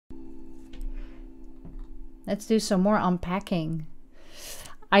Let's do some more unpacking.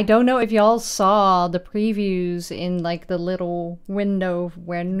 I don't know if y'all saw the previews in like the little window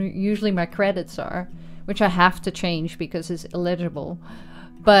where usually my credits are, which I have to change because it's illegible.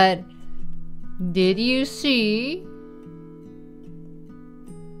 But did you see?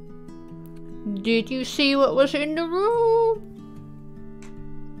 Did you see what was in the room?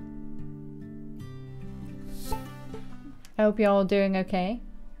 I hope y'all are doing okay.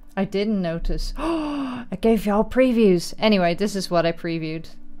 I didn't notice. I gave y'all previews. Anyway, this is what I previewed.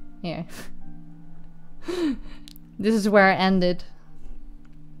 Yeah. This is where I ended.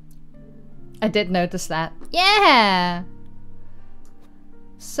 I did notice that. Yeah!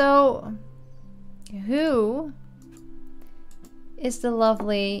 So, who is the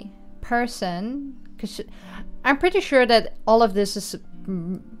lovely person? Because I'm pretty sure that all of this is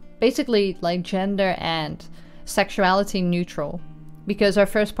basically like gender and sexuality neutral. Because our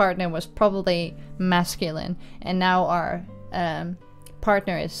first partner was probably masculine, and now our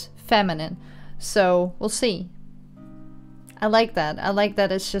partner is feminine. So we'll see. I like that. I like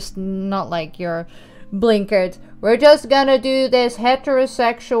that it's just not like you're blinkered. We're just gonna do this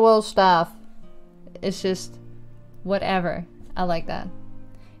heterosexual stuff. It's just whatever. I like that.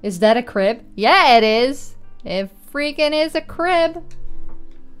 Is that a crib? Yeah, it is. It freaking is a crib.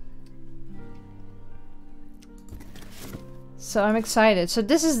 So I'm excited. So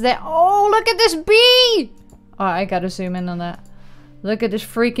this is the— oh, look at this bee! Oh, I gotta zoom in on that. Look at this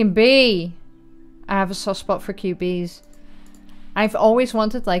freaking bee. I have a soft spot for cute bees. I've always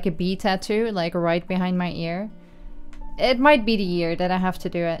wanted like a bee tattoo, like right behind my ear. It might be the year that I have to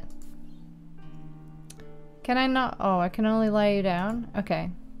do it. Can I not? Oh, I can only lay you down?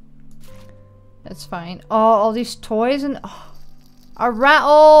 Okay. That's fine. Oh, all these toys and— oh, a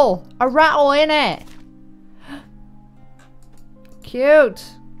rattle! A rattle in it! Cute!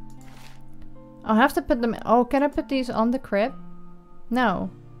 I'll have to put them— oh, can I put these on the crib?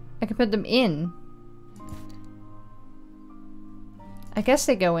 No. I can put them in. I guess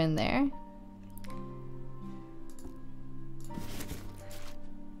they go in there.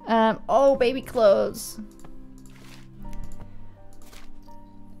 Oh, baby clothes.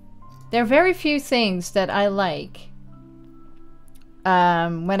 There are very few things that I like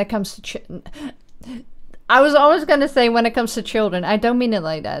when it comes to I was always gonna say when it comes to children. I don't mean it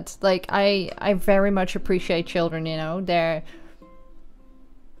like that. Like, I very much appreciate children, you know. They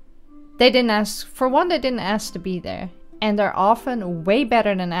didn't ask— for one, they didn't ask to be there. And they're often way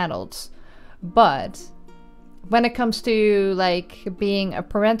better than adults. But when it comes to like being a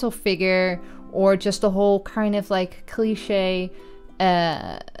parental figure, or just the whole kind of like cliche,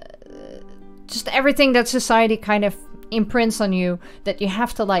 just everything that society kind of imprints on you that you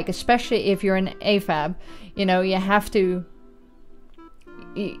have to like, especially if you're an AFAB, you know, you have to—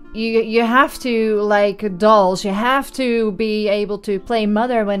 you have to like dolls, you have to be able to play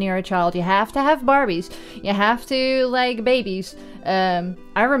mother when you're a child, you have to have Barbies, you have to like babies. I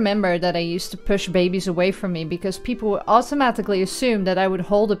remember that I used to push babies away from me because people would automatically assume that I would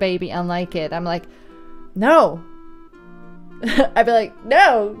hold a baby and like it. I'm like, no. I'd be like,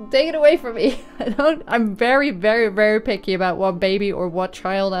 no, take it away from me. I'm very, very, very picky about what baby or what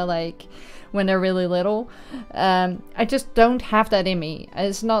child I like when they're really little. I just don't have that in me.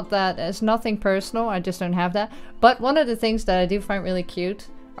 It's not that— it's nothing personal, I just don't have that. But one of the things that I do find really cute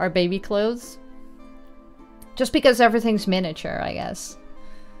are baby clothes. Just because everything's miniature, I guess.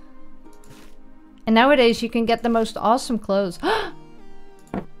 And nowadays you can get the most awesome clothes.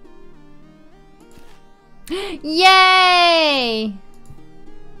 Yay!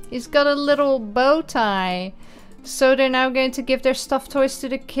 He's got a little bow tie. So they're now going to give their stuffed toys to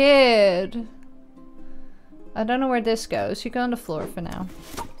the kid. I don't know where this goes. You go on the floor for now.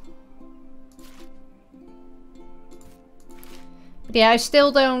 But yeah, I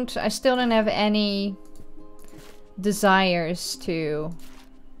still don't have any desires to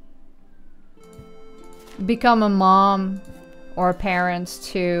become a mom or a parent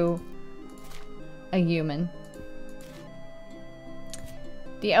to a human.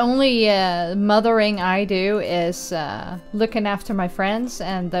 The only mothering I do is looking after my friends,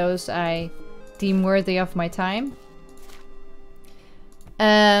 and those I deem worthy of my time.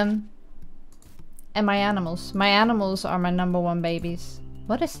 And my animals. My animals are my #1 babies.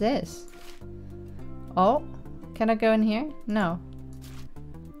 What is this? Oh, can I go in here? No.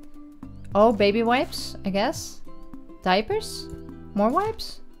 Oh, baby wipes, I guess. Diapers? More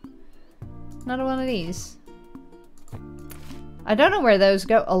wipes? Another one of these. I don't know where those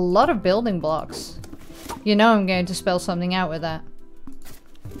go. A lot of building blocks. You know I'm going to spell something out with that.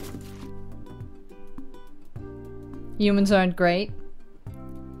 Humans aren't great.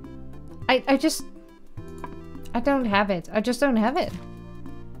 I just... I don't have it. I just don't have it.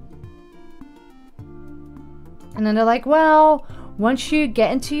 And then they're like, well, once you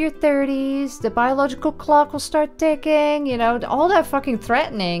get into your 30s, the biological clock will start ticking. You know, all that fucking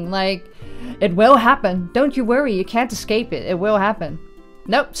threatening. Like, it will happen. Don't you worry. You can't escape it. It will happen.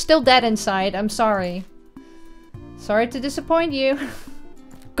 Nope, still dead inside. I'm sorry. Sorry to disappoint you.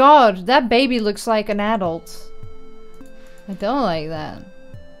 God, that baby looks like an adult. I don't like that.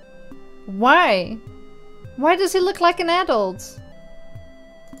 Why? Why does he look like an adult?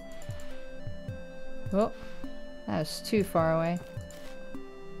 Oh, that was too far away.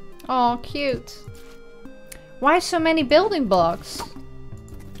 Oh, cute. Why so many building blocks?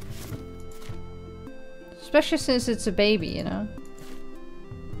 Especially since it's a baby, you know?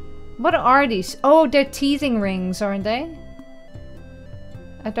 What are these? Oh, they're teething rings, aren't they?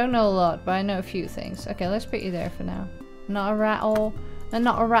 I don't know a lot, but I know a few things. Okay, let's put you there for now. Not a rattle. And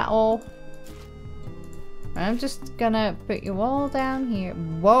not a rattle. I'm just gonna put you all down here.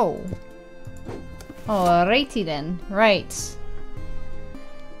 Whoa. Alrighty then. Right.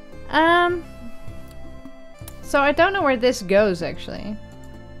 So I don't know where this goes, actually.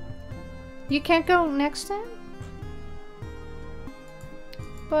 You can't go next to him?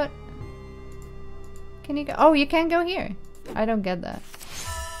 But... Can you go? Oh, you can't go here. I don't get that.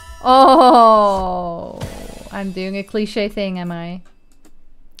 Oh, I'm doing a cliche thing, am I?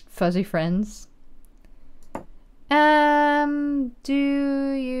 Fuzzy friends. Do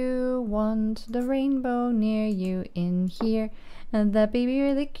you want the rainbow near you in here? And that be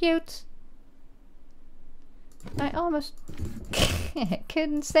really cute. I almost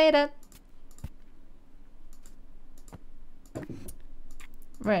couldn't say that.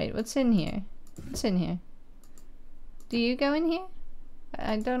 Right, what's in here? What's in here? Do you go in here?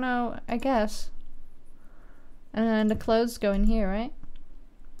 I don't know, I guess. And then the clothes go in here, right?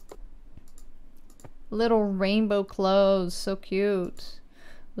 Little rainbow clothes, so cute.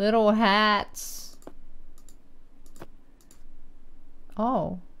 Little hats.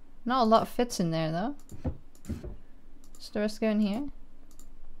 Oh, not a lot fits in there though. Does the rest go in here?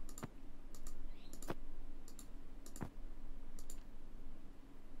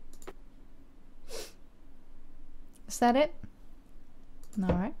 Is that it?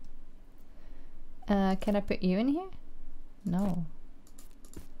 Alright. Can I put you in here? No.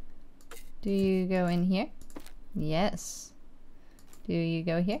 Do you go in here? Yes. Do you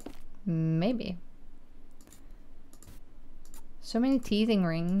go here? Maybe. So many teething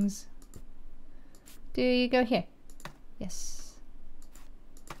rings. Do you go here? Yes.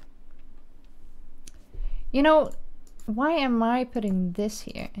 You know, why am I putting this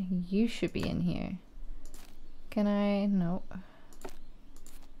here? You should be in here. Can I? No.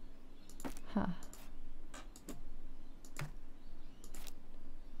 Huh.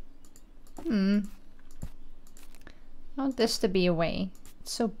 I want this to be away.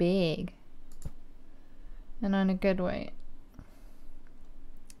 It's so big. And in a good way.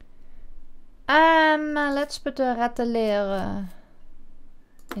 Let's put the Brainerror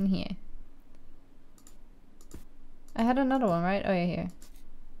in here. I had another one, right? Oh yeah, here.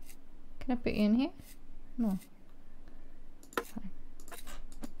 Can I put you in here? No. Fine.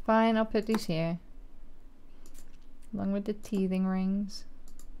 Fine, I'll put these here. Along with the teething rings.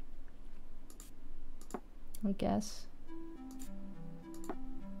 I guess.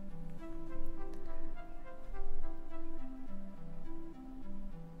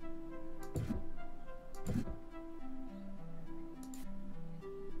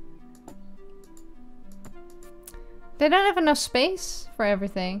 They don't have enough space for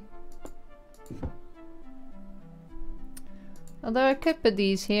everything. Although I could put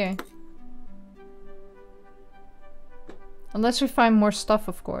these here. Unless we find more stuff,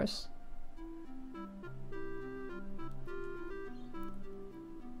 of course.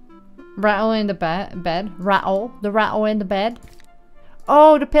 Rattle in the bed. Rattle. The rattle in the bed.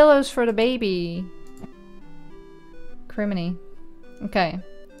 Oh, the pillows for the baby. Criminy. Okay.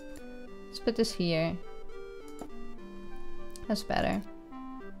 Let's put this here. That's better.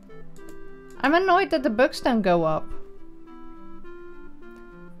 I'm annoyed that the books don't go up.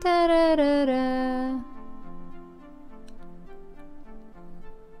 Da da da da.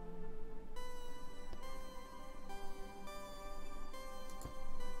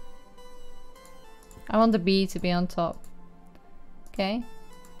 I want the bee to be on top. Okay.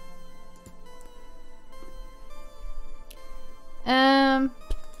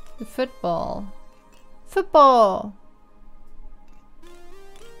 The football. Football!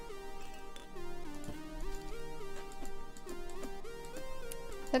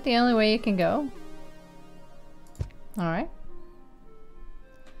 Is that the only way you can go? Alright.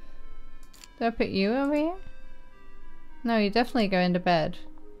 Do I put you over here? No, you definitely go into bed.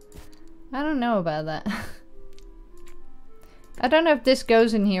 I don't know about that. I don't know if this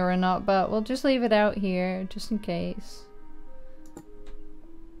goes in here or not, but we'll just leave it out here, just in case.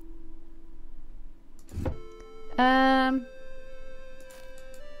 I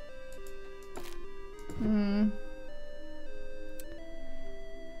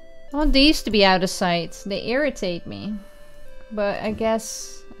want these to be out of sight. They irritate me. But I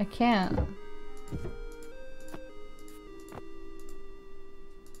guess I can't.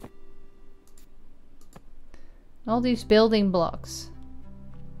 All these building blocks.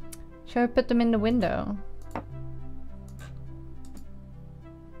 Should I put them in the window?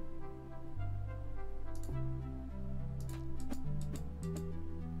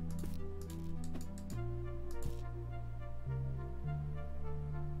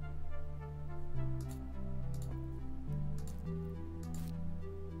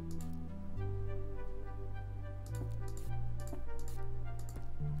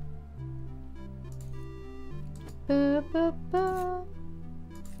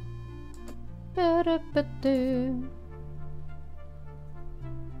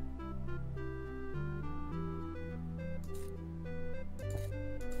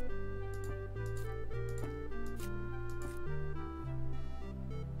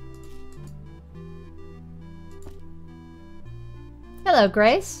 Hello,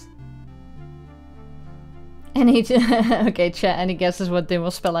 Grace. Any okay, chat. Any guesses what they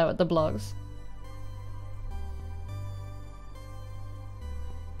will spell out with the blogs?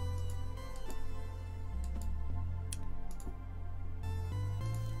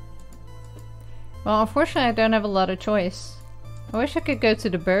 Well, unfortunately, I don't have a lot of choice. I wish I could go to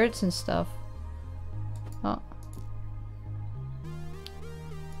the birds and stuff. Oh.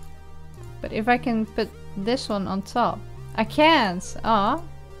 But if I can put this one on top. I can't! Aw.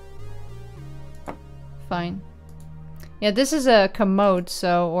 Fine. Yeah, this is a commode,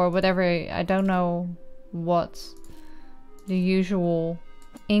 so, or whatever, I don't know what the usual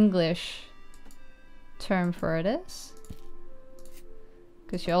English term for it is.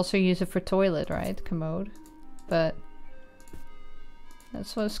 Because you also use it for toilet, right? Commode. But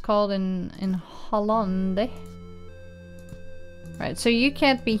that's what it's called in Holland. Right, so you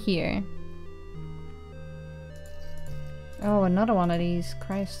can't be here. Oh, another one of these.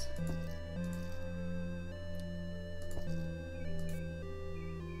 Christ.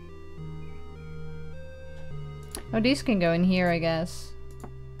 Oh, these can go in here, I guess.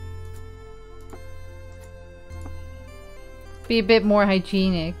 Be a bit more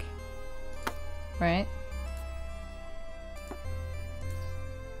hygienic. Right?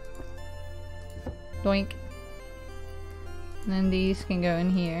 Doink. And then these can go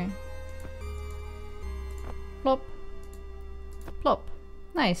in here. Plop. Plop.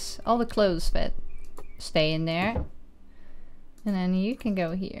 Nice. All the clothes fit. Stay in there. And then you can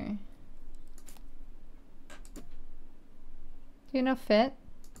go here. Do you not fit?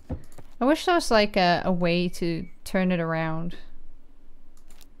 I wish there was like a way to turn it around.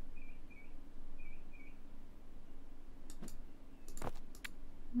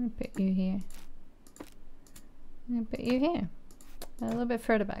 I'm gonna put you here. I'm gonna put you here. A little bit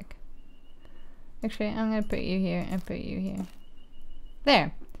further back. Actually, I'm gonna put you here and put you here.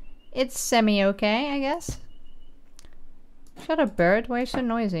 There. It's semi-okay, I guess. Shut up, bird. Why are you so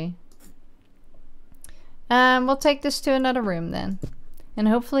noisy? We'll take this to another room then. And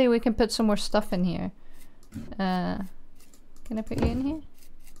hopefully we can put some more stuff in here. Can I put you in here?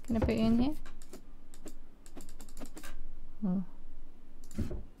 Can I put you in here? Oh.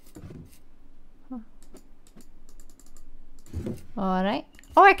 Huh. Alright.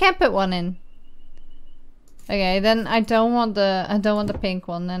 Oh, I can't put one in. Okay, then I don't want the pink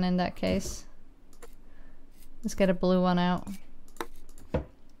one then in that case. Let's get a blue one out.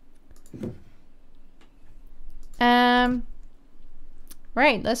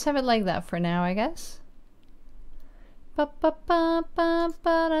 Right, let's have it like that for now, I guess. Take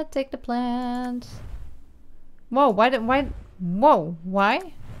the plant. Whoa,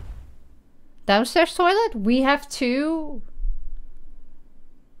 why? Downstairs toilet? We have two?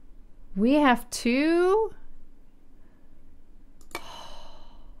 We have two?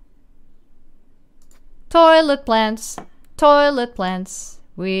 Toilet plants. Toilet plants.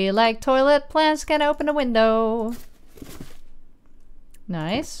 We like toilet plants. Can open a window.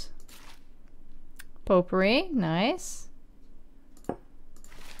 Nice. Potpourri. Nice.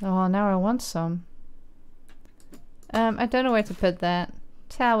 Oh, now I want some. I don't know where to put that.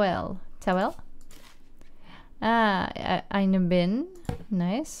 Towel. Towel? Ah, eine bin.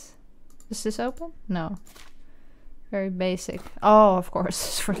 Nice. Is this open? No. Very basic. Oh, of course.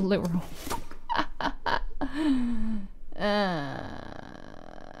 It's for literal.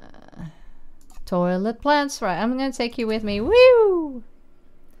 Toilet plants. Right, I'm gonna take you with me. Woo!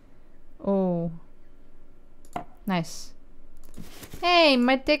 Oh. Nice. Hey,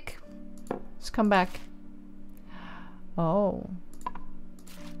 my dick. Let's come back. Oh.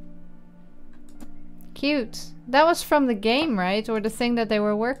 Cute. That was from the game, right? Or the thing that they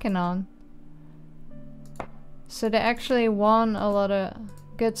were working on. So they actually won a lot of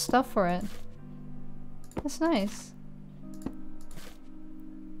good stuff for it. That's nice.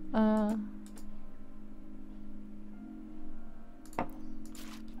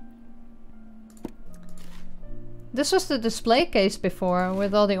 This was the display case before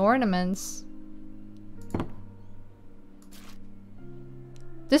with all the ornaments.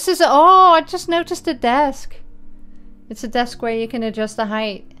 This is, oh, I just noticed the desk. It's a desk where you can adjust the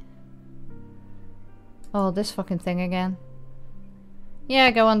height. Oh, this fucking thing again. Yeah,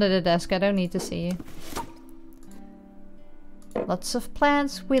 go under the desk. I don't need to see you. Lots of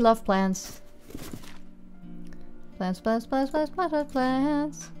plants. We love plants. Plants, plants, plants, plants, plants, plants,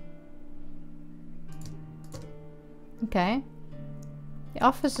 plants. Okay. The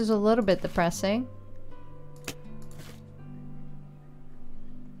office is a little bit depressing.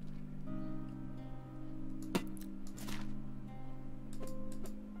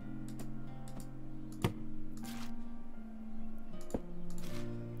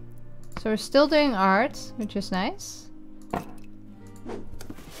 So we're still doing art, which is nice.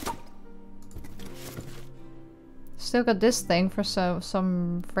 Still got this thing for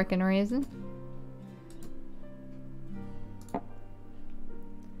some freaking reason.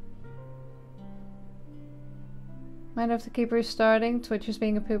 Might have to keep restarting. Twitch is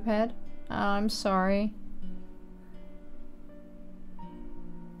being a poop head. Oh, I'm sorry.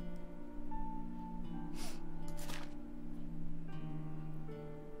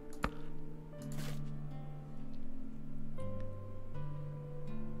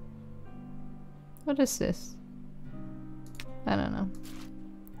 What is this? I don't know.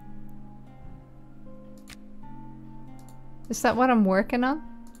 Is that what I'm working on?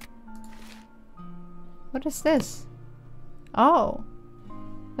 What is this? Oh,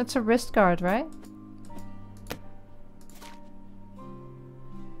 that's a wrist guard, right?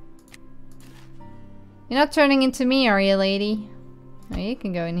 You're not turning into me, are you, lady? Oh, you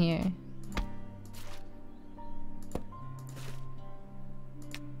can go in here.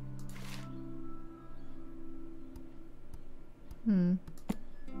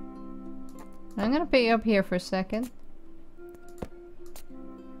 I'm gonna put you up here for a second.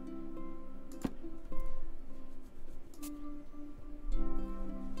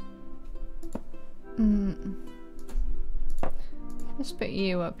 Let's put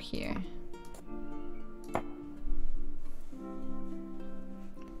you up here.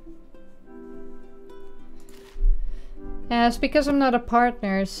 Yeah, it's because I'm not a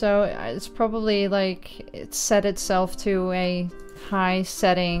partner, so it's probably like it set itself to a high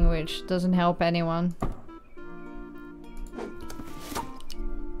setting, which doesn't help anyone.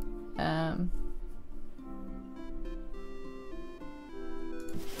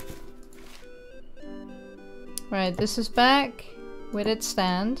 Right, this is back with its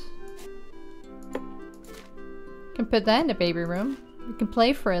stand. Can put that in the baby room. You can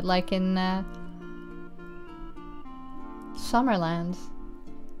play for it like in Summerland.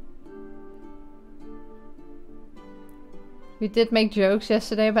 We did make jokes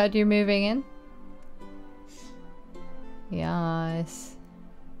yesterday about you moving in. Yes.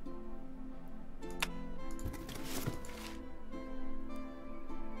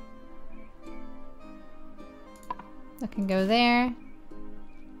 I can go there.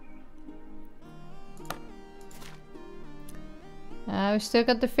 We've still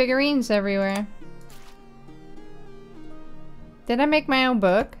got the figurines everywhere. Did I make my own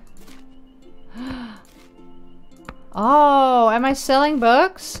book? Oh, am I selling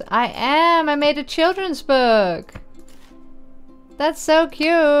books? I am! I made a children's book! That's so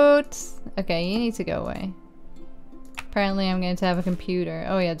cute! Okay, you need to go away. Apparently I'm going to have a computer.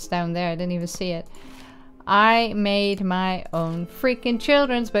 Oh yeah, it's down there. I didn't even see it. I made my own freaking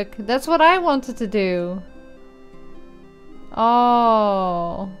children's book. That's what I wanted to do.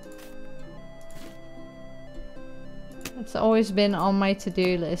 Oh. It's always been on my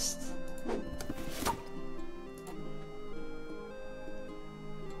to-do list.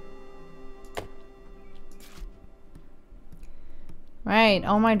 Right,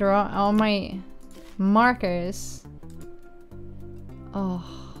 all my markers. Oh.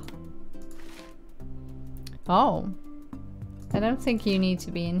 Oh. I don't think you need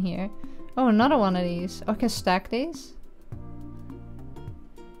to be in here. Oh, another one of these. Oh, I can stack these?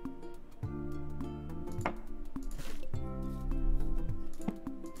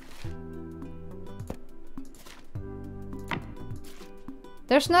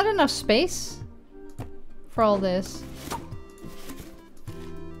 There's not enough space for all this.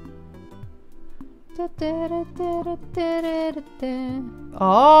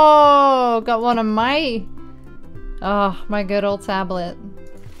 Oh, got one of my... Oh, my good old tablet.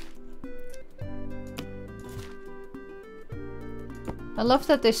 I love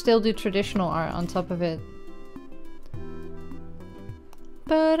that they still do traditional art on top of it.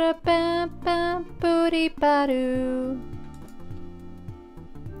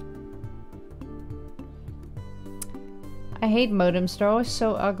 I hate modems, they're always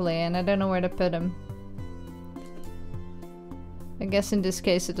so ugly and I don't know where to put them. I guess in this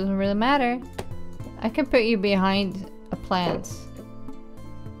case it doesn't really matter. I can put you behind a plant.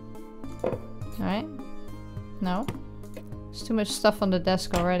 Alright? No? There's too much stuff on the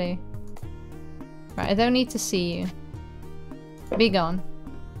desk already. Right, I don't need to see you. Be gone.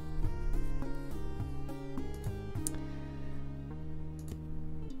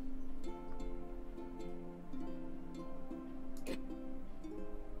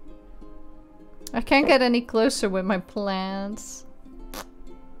 I can't get any closer with my plants.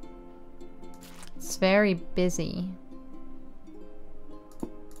 It's very busy.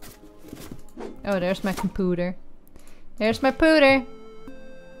 Oh, there's my computer. There's my pooter.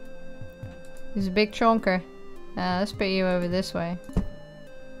 He's a big chonker. Let's put you over this way.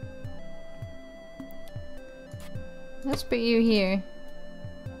 Let's put you here.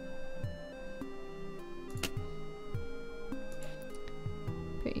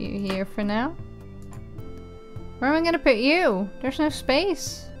 Put you here for now. Where am I gonna put you? There's no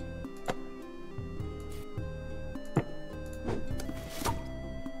space.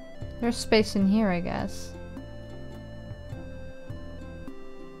 There's space in here, I guess.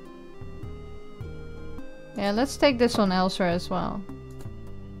 Yeah, let's take this one elsewhere as well.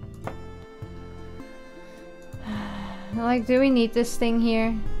 Like, do we need this thing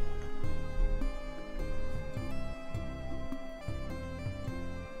here?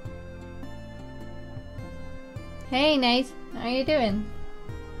 Hey Nate, how you doing?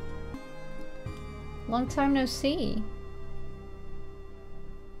 Long time no see.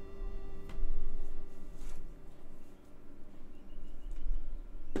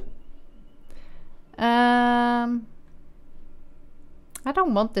 I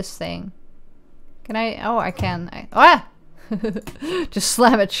don't want this thing. Can I? Oh, I can. Ah! Just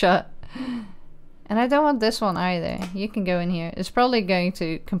slam it shut. And I don't want this one either. You can go in here. It's probably going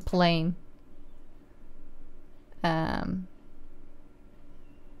to complain. Huh.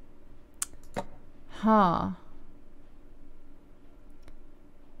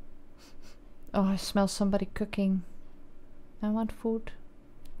 Oh, I smell somebody cooking. I want food.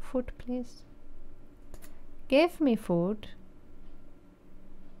 Food, please. Give me food.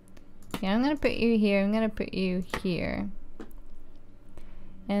 Yeah, I'm gonna put you here. I'm gonna put you here.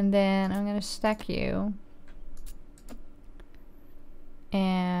 And then I'm gonna stack you.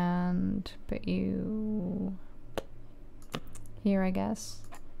 And put you here, I guess.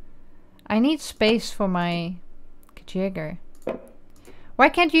 I need space for my kajigger. Why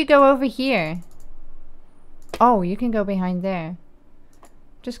can't you go over here? Oh, you can go behind there.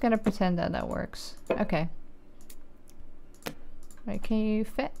 Just gonna pretend that that works. Okay. Right, can you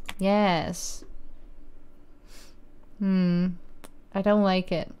fit? Yes. I don't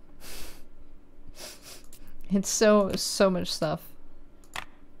like it. It's so much stuff.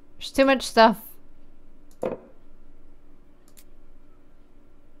 There's too much stuff.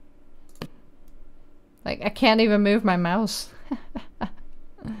 Like, I can't even move my mouse.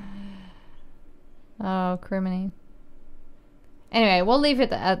 Oh, criminy. Anyway, we'll leave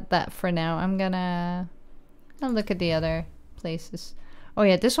it at that for now. I'm gonna look at the other places. Oh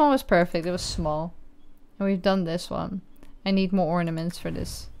yeah, this one was perfect. It was small. And we've done this one. I need more ornaments for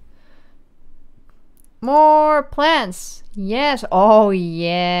this. More plants! Yes! Oh,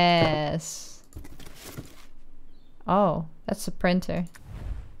 yes! Oh, that's a printer.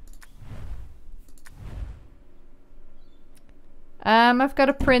 I've got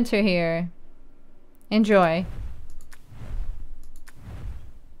a printer here. Enjoy.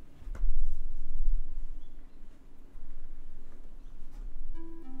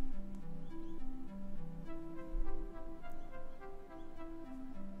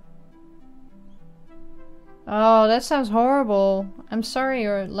 Oh, that sounds horrible. I'm sorry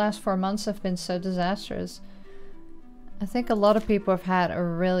your last 4 months have been so disastrous. I think a lot of people have had a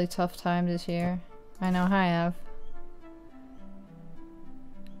really tough time this year. I know I have.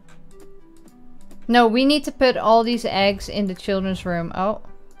 No, we need to put all these eggs in the children's room. Oh.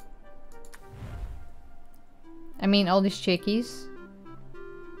 I mean all these chickies.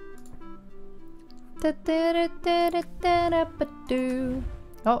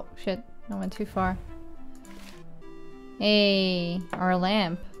 Oh, shit. I went too far. Hey, our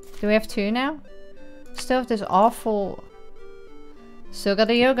lamp. Do we have 2 now? Still have this awful... Still got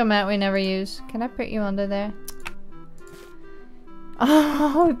a yoga mat we never use. Can I put you under there?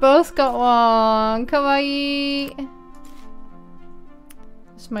 Oh, we both got one. Kawaii.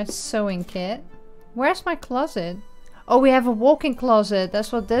 This is my sewing kit. Where's my closet? Oh, we have a walk-in closet.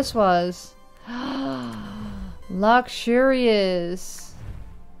 That's what this was. Luxurious.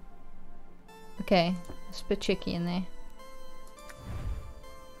 Okay, let's put Chicky in there.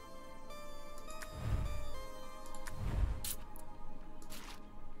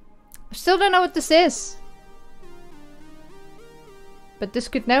 I still don't know what this is. But this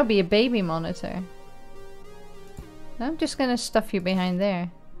could now be a baby monitor. I'm just gonna stuff you behind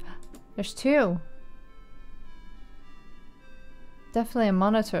there. There's 2. Definitely a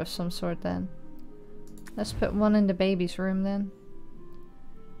monitor of some sort then. Let's put one in the baby's room then.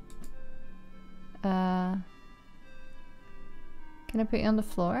 Can I put you on the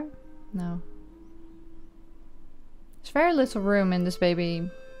floor? No. There's very little room in this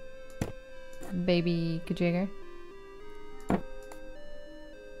baby kajigger.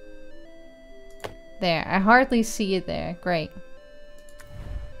 There, I hardly see it there. Great.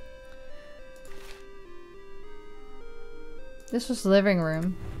 This was the living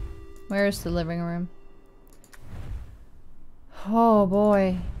room. Where is the living room? Oh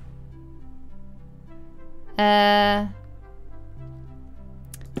boy.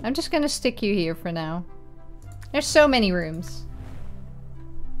 I'm just gonna stick you here for now. There's so many rooms.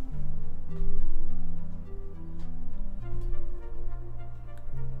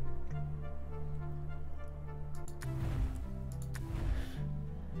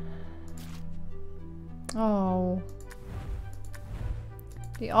 Oh.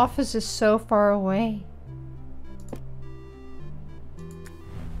 The office is so far away.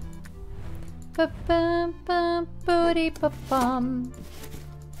 Ba-bum-bum-booty-ba-bum.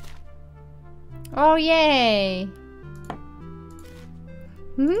 Oh, yay!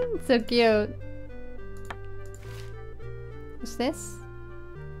 So cute. What's this?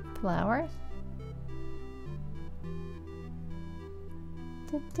 Flowers?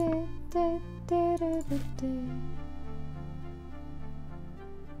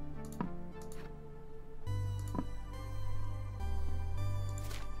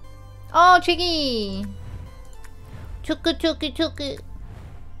 Oh, Chicky! Chooka chooka chooka.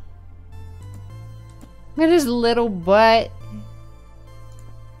 Look at his little butt.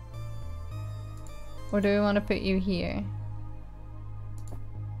 Or do we want to put you here?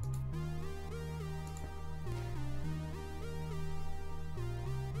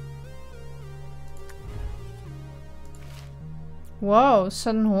 Whoa,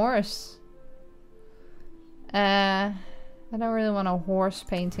 sudden horse. I don't really want a horse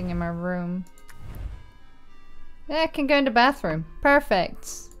painting in my room. Yeah, I can go in the bathroom.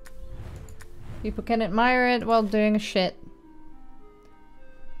 Perfect. People can admire it while doing a shit.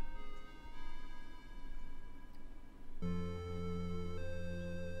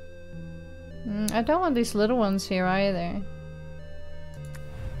 I don't want these little ones here either.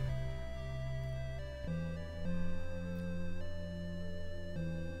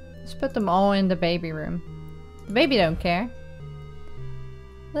 Let's put them all in the baby room. The baby don't care.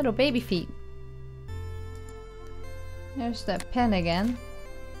 Little baby feet. There's that pen again.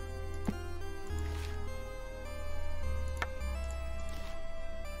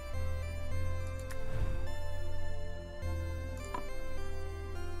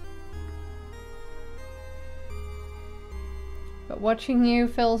 But watching you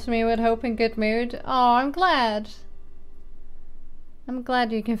fills me with hope and good mood. Oh, I'm glad. I'm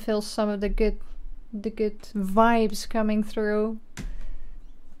glad you can feel some of the good vibes coming through.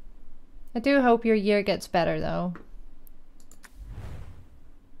 I do hope your year gets better though.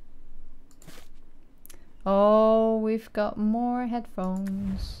 Oh, we've got more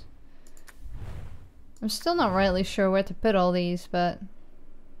headphones. I'm still not really sure where to put all these, but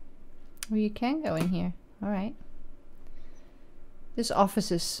well, you can go in here. Alright. This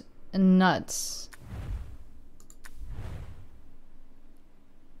office is nuts.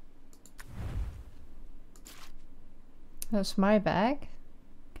 That's my bag.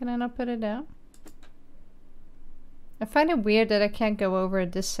 Can I not put it down? I find it weird that I can't go over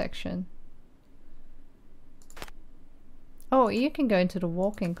this section. Oh, you can go into the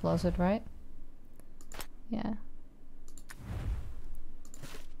walk-in closet, right? Yeah.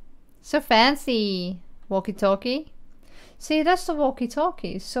 So fancy! Walkie-talkie. See, that's the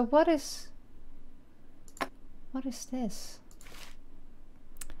walkie-talkie. So what is this?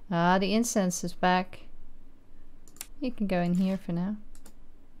 Ah, the incense is back. You can go in here for now.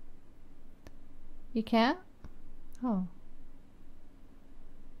 You can't? Oh.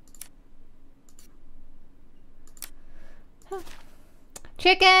 Huh.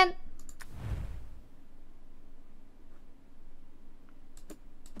 Chicken!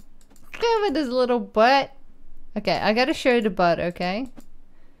 Look at his little butt. Okay, I gotta show you the butt, okay?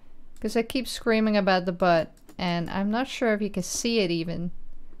 Because I keep screaming about the butt. And I'm not sure if you can see it even.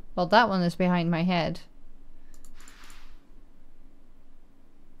 Well, that one is behind my head.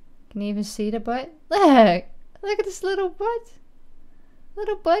 Can you even see the butt? Look! Look at this little butt.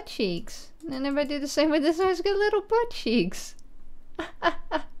 Little butt cheeks. And if I do the same with this one, it's got little butt cheeks.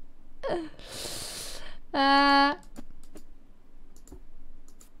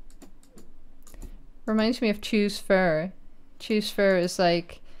 Reminds me of Choose Fur. Choose Fur is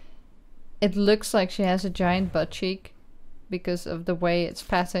like... It looks like she has a giant butt cheek. Because of the way it's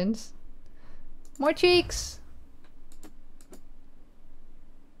patterned. More cheeks!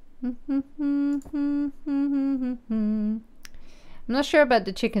 I'm not sure about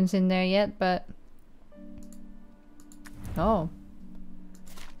the chickens in there yet, but... Oh.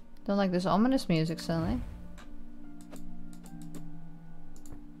 Don't like this ominous music suddenly.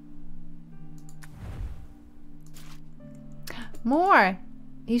 More!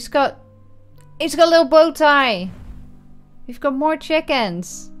 He's got a little bow tie! We've got more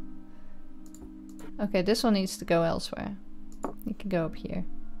chickens! Okay, this one needs to go elsewhere. You can go up here.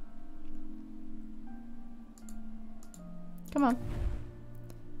 Come on.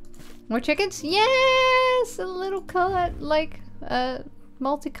 More chickens? Yes! A little colored, like,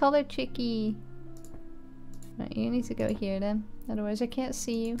 multicolored chickie. Right, you need to go here then. Otherwise I can't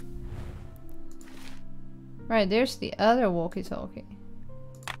see you. Right, there's the other walkie-talkie.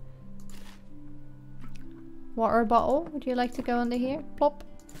 Water bottle. Would you like to go under here? Plop.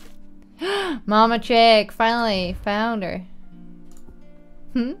 Mama chick! Finally found her.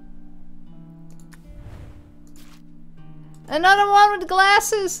 Hmm? Another one with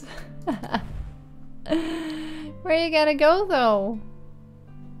glasses! Where you gotta go though?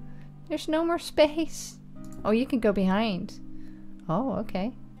 There's no more space. Oh, you can go behind. Oh,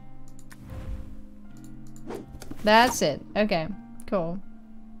 okay. That's it. Okay, cool.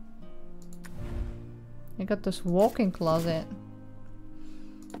 I got this walk-in closet.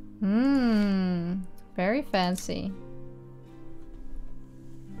 Very fancy.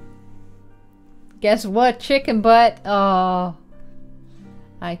 Guess what? Chicken butt. Oh,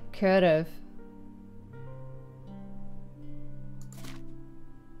 I could have.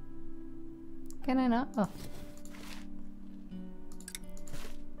 Can I not? Oh.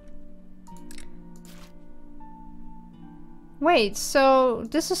 Wait, so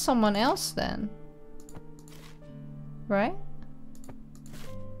this is someone else then? Right?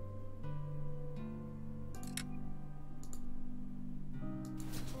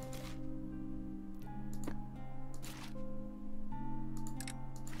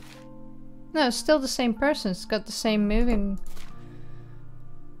 No, it's still the same person. It's got the same moving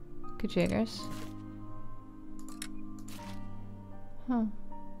kajiggers. Huh.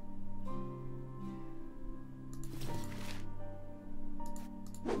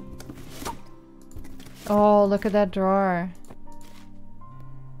 Oh, look at that drawer.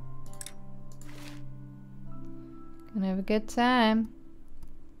 Gonna have a good time.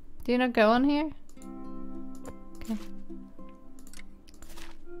 Do you not go on here? Okay.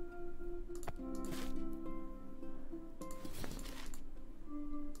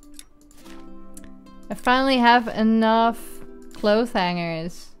 I finally have enough clothes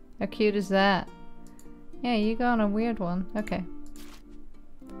hangers. How cute is that? Yeah, you go on a weird one. Okay.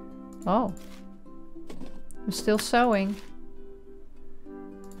 Oh. I'm still sewing.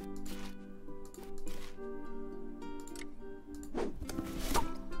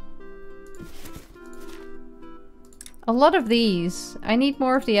 A lot of these. I need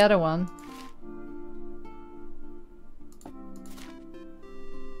more of the other one.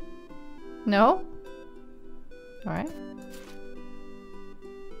 No? Alright.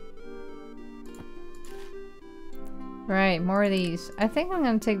 Right, more of these. I think I'm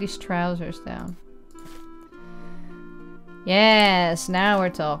gonna take these trousers down. Yes, now we're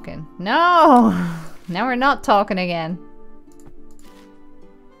talking. No! Now we're not talking again.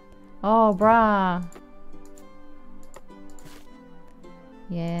 Oh, brah.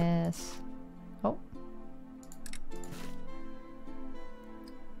 Yes. Oh.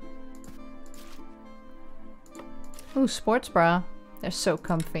 Ooh, sports bra. They're so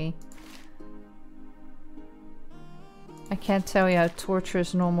comfy. I can't tell you how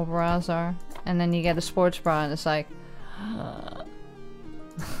torturous normal bras are. And then you get a sports bra and it's like...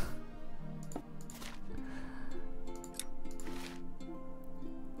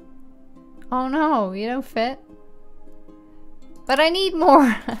 Oh no, you don't fit. But I need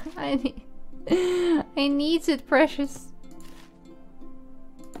more. I need it, precious.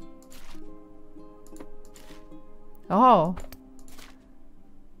 Oh.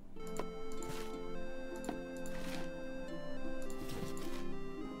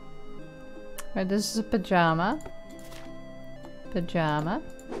 Right, this is a pajama. Pajama.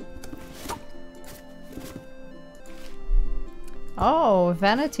 Oh,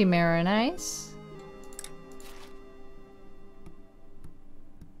 vanity mirror, nice.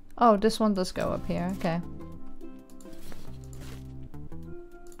 Oh, this one does go up here, okay.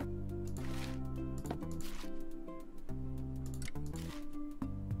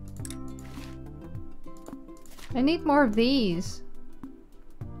 I need more of these.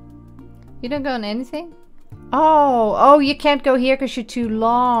 You don't go on anything? Oh, oh, you can't go here because you're too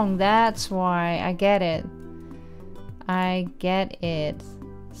long. That's why. I get it. I get it.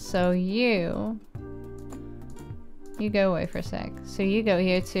 So you go away for a sec. So you go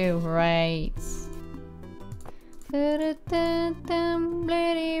here too, right? That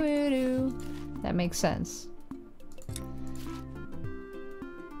makes sense.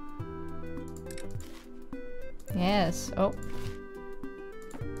 Yes. Oh.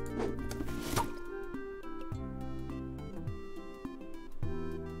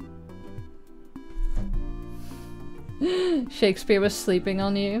 Shakespeare was sleeping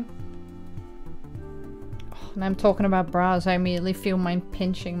on you. Oh, and I'm talking about bras. I immediately feel mine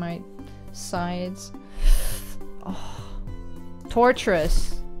pinching my sides. Oh,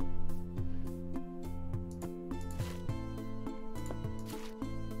 torturous.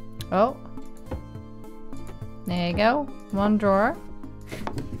 Oh. There you go. One drawer.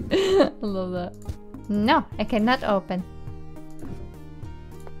 I love that. No, I cannot open.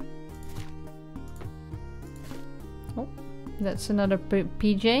 Oh, that's another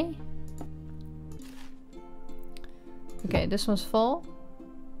PJ. Okay, this one's full.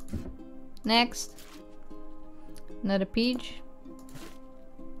 Next. Another peach.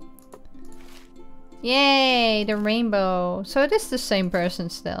 Yay, the rainbow. So it is the same person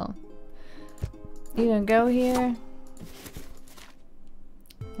still. You gonna go here?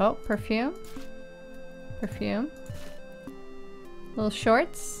 Oh, perfume. Perfume. Little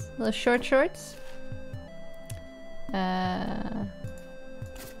shorts. Little short shorts. I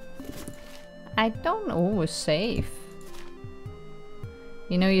don't know. Oh, safe.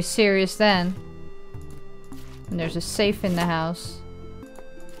 You know you're serious then. And there's a safe in the house.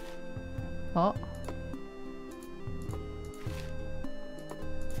 Oh.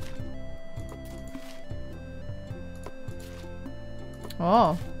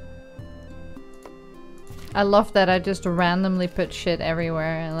 Oh. I love that I just randomly put shit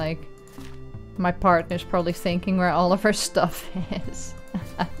everywhere and like my partner's probably thinking where all of her stuff is.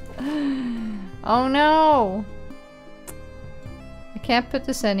 Oh no! I can't put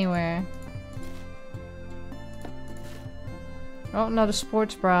this anywhere. Oh, not a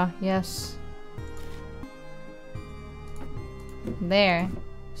sports bra. Yes. There.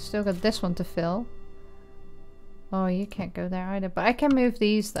 Still got this one to fill. Oh, you can't go there either. But I can move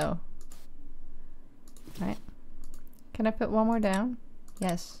these though. Right. Can I put one more down?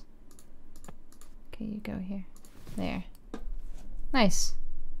 Yes. Okay, you go here. There. Nice.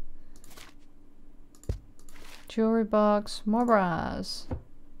 Jewelry box. More bras.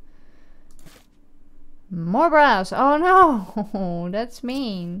 More bras! Oh no! That's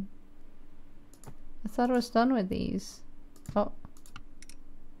mean. I thought I was done with these. Oh.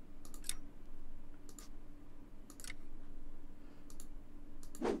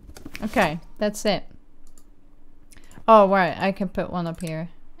 Okay, that's it. Oh, right. I can put one up here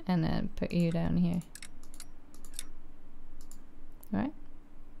and then put you down here. Right?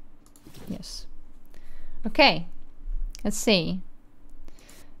 Yes. Okay. Let's see.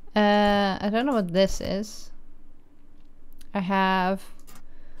 I don't know what this is. I have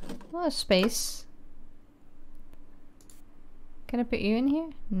a lot of space. Can I put you in here?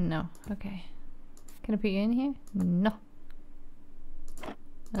 No. Okay. Can I put you in here? No.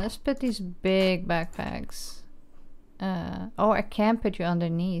 Let's put these big backpacks. Oh, I can't put you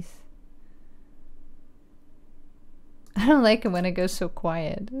underneath. I don't like it when it goes so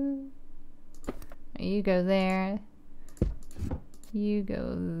quiet. You go there. You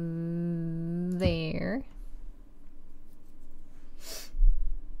go there.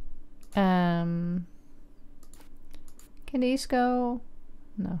 Can these go?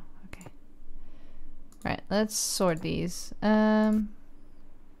 No. Okay. Right. Let's sort these. I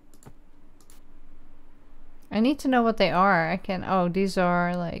need to know what they are. I can. Oh, these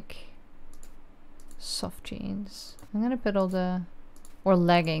are like soft jeans. I'm gonna put all the Or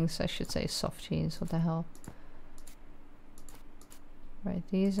leggings, I should say. Soft jeans, what the hell. Right,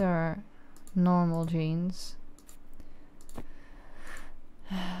 these are normal jeans.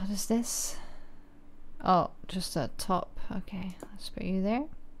 What is this? Oh, just a top. Okay, let's put you there.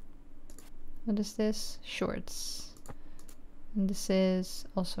 What is this? Shorts. And this is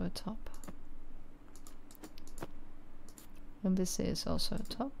also a top. And this is also a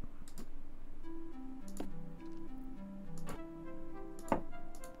top.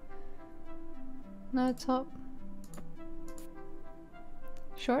 No top.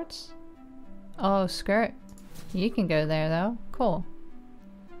 Shorts? Oh, skirt. You can go there though. Cool.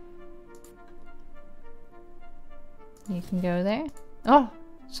 You can go there. Oh,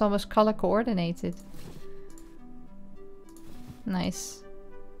 it's almost color coordinated. Nice.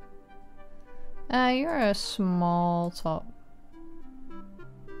 You're a small top.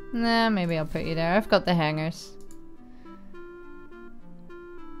 Nah, maybe I'll put you there. I've got the hangers.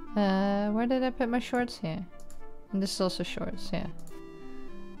 Where did I put my shorts? Here. And this is also shorts, yeah.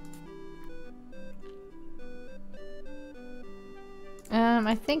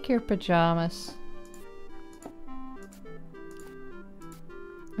 I think you're pajamas.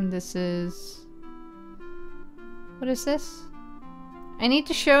 And this is... What is this? I need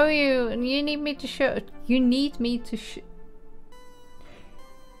to show you, and you need me to show... You need me to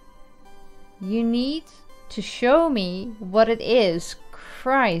You need to show me what it is.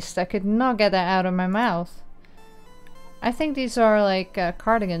 Christ, I could not get that out of my mouth. I think these are like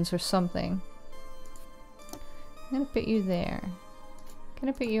cardigans or something. I'm gonna put you there. Can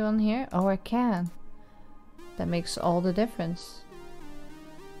I put you on here? Oh, I can. That makes all the difference.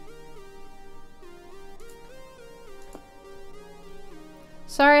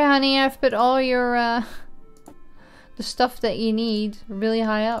 Sorry, honey, I've put all your the stuff that you need really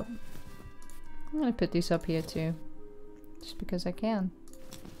high up. I'm gonna put these up here too. Just because I can.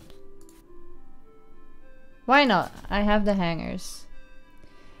 Why not? I have the hangers.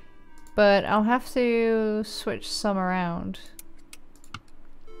 But I'll have to switch some around.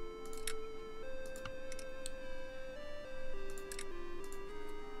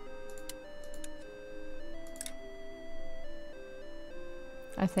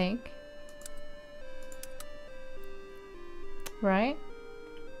 I think. Right?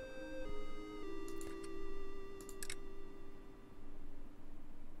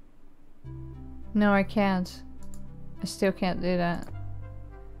 No, I can't. I still can't do that.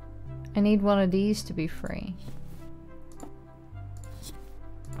 I need one of these to be free.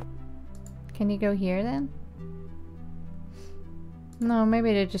 Can you go here then? No,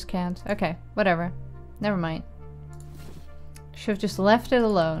 maybe they just can't. Okay, whatever. Never mind. Should have just left it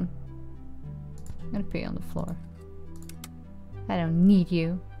alone. I'm gonna put you on the floor. I don't need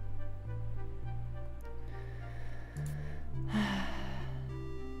you.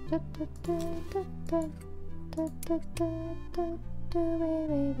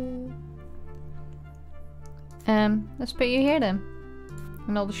 Let's put you here then.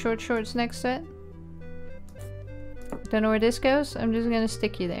 And all the short shorts next to it. Don't know where this goes. I'm just gonna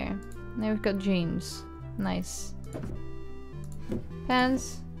stick you there. Now we've got jeans. Nice.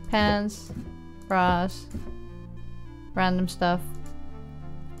 Pants, pants, bras, random stuff,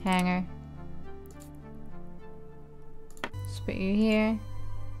 hanger. Let's put you here.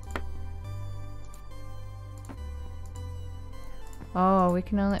 Oh, we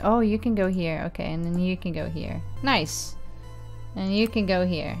can only... Oh, you can go here. Okay, and then you can go here. Nice. And you can go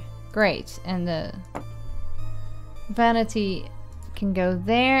here. Great. And the vanity can go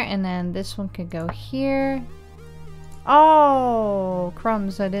there, and then this one can go here. Oh,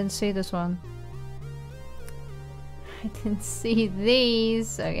 crumbs. I didn't see this one. I didn't see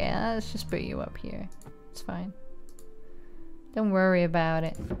these. Okay, let's just put you up here. It's fine. Don't worry about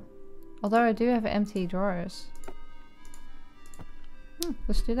it. Although I do have empty drawers.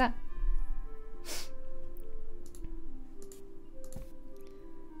 Let's do that.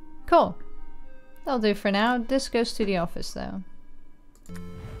 Cool. That'll do for now. This goes to the office though.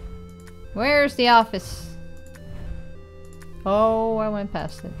 Where's the office? Oh, I went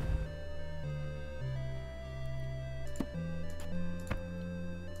past it.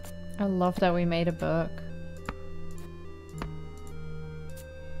 I love that we made a book.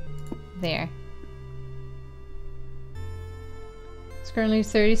 There. It's currently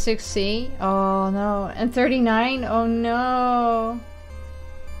 36C. Oh no. And 39? Oh no.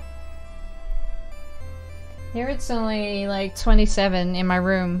 Here it's only like 27 in my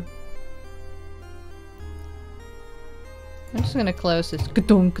room. I'm just gonna close this.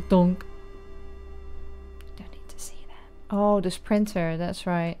 Ka-dunk, ka-dunk. Don't need to see that. Oh, this printer. That's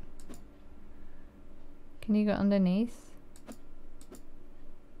right. Can you go underneath?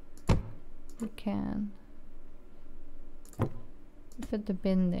 We can. Put the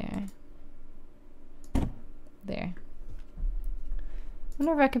bin there. There. I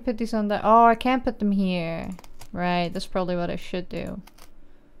wonder if I can put these on the... Oh, I can't put them here. Right, that's probably what I should do.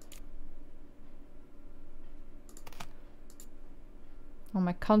 Oh,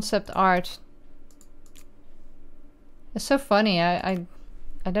 my concept art. It's so funny. I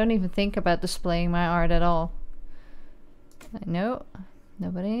don't even think about displaying my art at all. I know.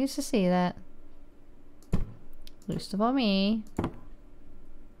 Nobody needs to see that. Least of all me.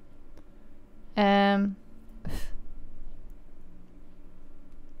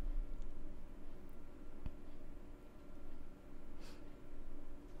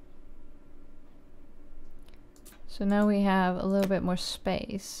 So now we have a little bit more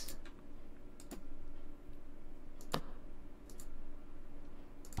space.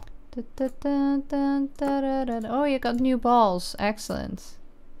 Oh, you got new balls. Excellent.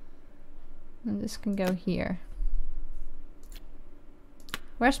 And this can go here.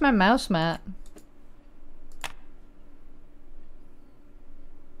 Where's my mouse mat?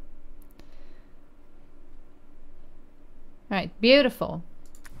 Alright, beautiful.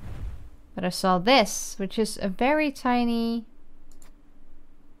 But I saw this, which is a very tiny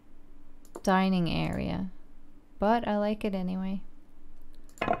dining area. But I like it anyway.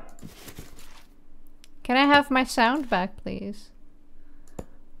 Can I have my sound back, please?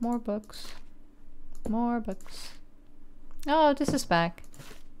 More books. More books. Oh, this is back.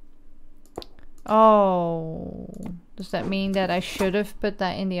 Oh, does that mean that I should have put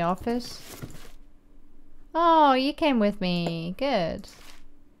that in the office? Oh, you came with me. Good.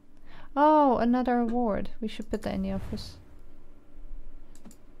 Oh, another award. We should put that in the office.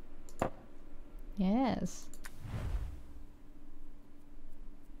 Yes.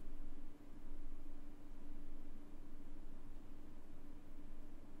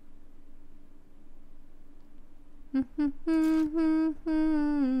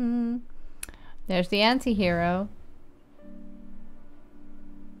 There's the anti-hero.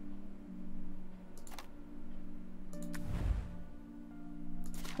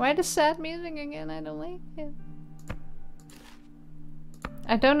 Why the sad music again? I don't like it.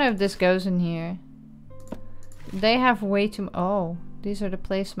 I don't know if this goes in here. They have way too... Oh, these are the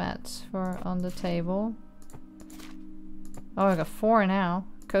placemats for on the table. Oh, I got 4 now.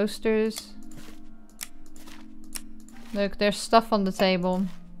 Coasters. Look, there's stuff on the table.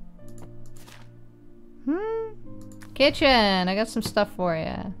 Kitchen! I got some stuff for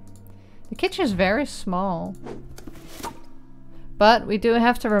you. The kitchen is very small. But we do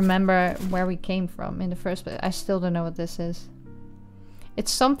have to remember where we came from in the first place. I still don't know what this is.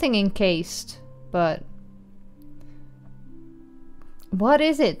 It's something encased, but... What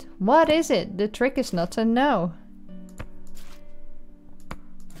is it? What is it? The trick is not to know.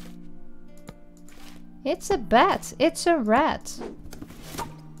 It's a bat. It's a rat.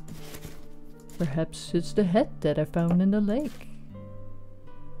 Perhaps it's the head that I found in the lake.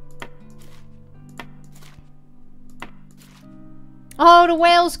 Oh, the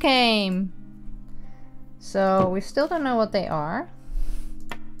whales came! So, we still don't know what they are.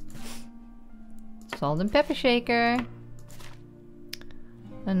 Salt and pepper shaker.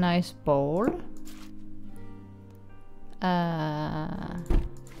 A nice bowl. Don't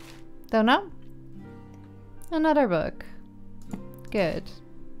know. Another book. Good.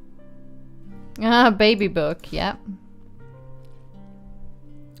 Ah, baby book, yep.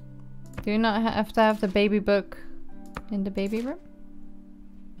 Do you not have to have the baby book in the baby room?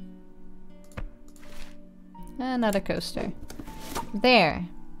 Another coaster. There.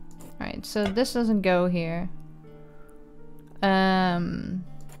 Alright, so this doesn't go here.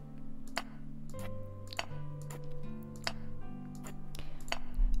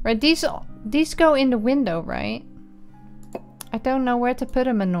 Right, these go in the window, right? I don't know where to put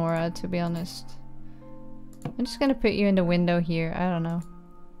a menorah, to be honest. I'm just gonna put you in the window here. I don't know.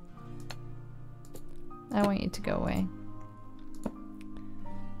 I want you to go away.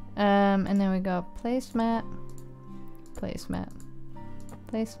 And then we got placemat. Placemat.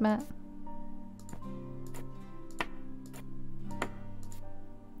 Placemat.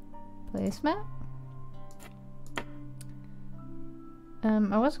 Placemat.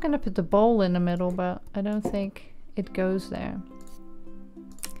 I was gonna put the bowl in the middle, but I don't think it goes there.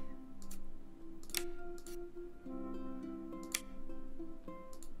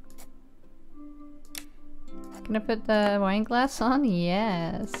 Can I put the wine glass on?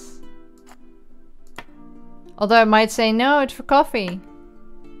 Yes. Although I might say no, it's for coffee.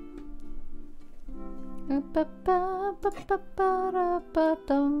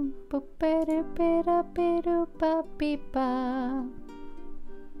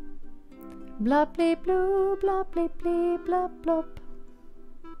 Blop bleep blue, blop bleep bleep blop blop.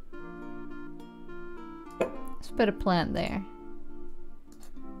 Let's put a plant there.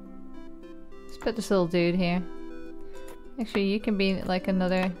 Let's put this little dude here. Actually, you can be like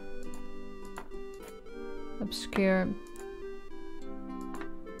another obscure.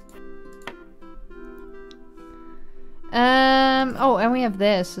 Oh, and we have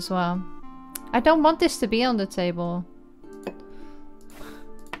this as well. I don't want this to be on the table.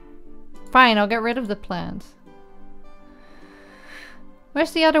 Fine, I'll get rid of the plant.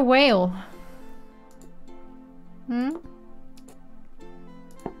 Where's the other whale? Hmm?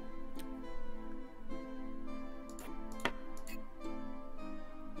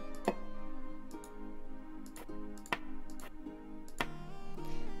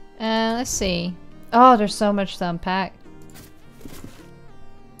 Let's see. Oh, there's so much to unpack.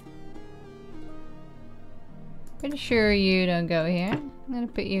 Pretty sure you don't go here. I'm gonna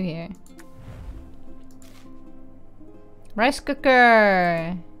put you here. Rice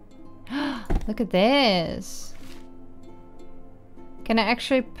cooker! Look at this. Can I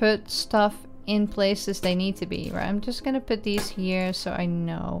actually put stuff in places they need to be? Right, I'm just gonna put these here so I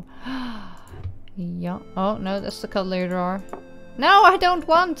know. Yeah. Oh no, that's the cutlery drawer. No, I don't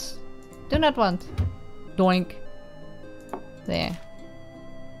want! Do not want. Doink. There.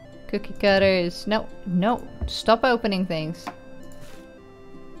 Cookie cutters. No, no. Stop opening things.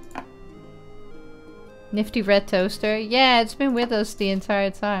 Nifty red toaster. Yeah, it's been with us the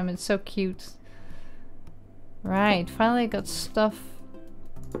entire time. It's so cute. Right, finally got stuff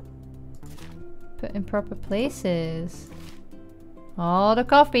put in proper places. Oh, the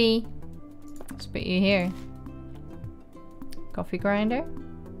coffee. Let's put you here. Coffee grinder.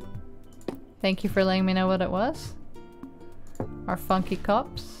 Thank you for letting me know what it was. Our funky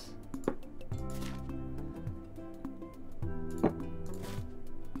cups.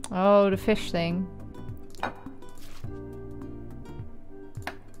 Oh, the fish thing.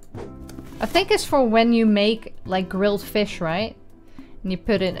 I think it's for when you make like grilled fish, right? And you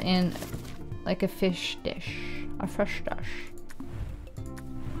put it in like a fish dish. A fish dish.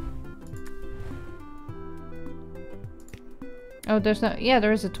 Oh, there's no... Yeah,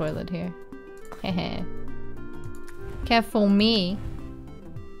 there is a toilet here. Hehe. Can't fool me.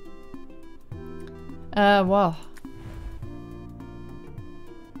 Whoa.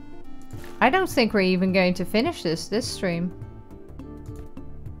 I don't think we're even going to finish this stream.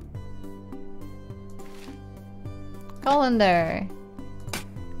 Colander.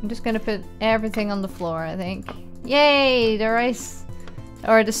 I'm just gonna put everything on the floor, I think. Yay! The rice.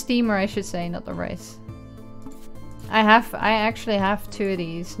 Or the steamer, I should say, not the rice. I actually have 2 of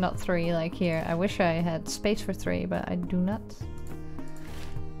these, not 3 like here. I wish I had space for 3, but I do not.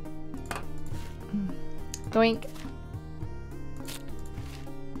 Doink.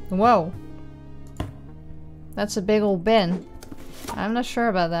 Whoa. That's a big old bin. I'm not sure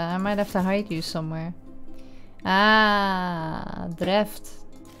about that. I might have to hide you somewhere. Ah, drift.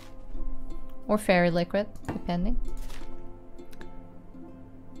 Or fairy liquid, depending.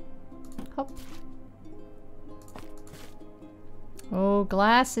 Hop. Oh,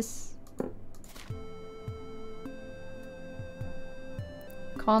 glasses.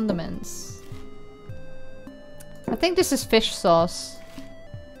 Condiments. I think this is fish sauce.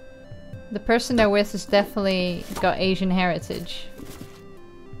 The person they're with has definitely got Asian heritage.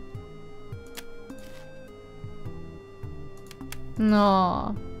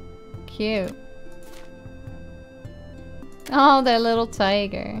 No, cute. Oh, their little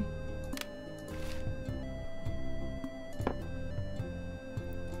tiger.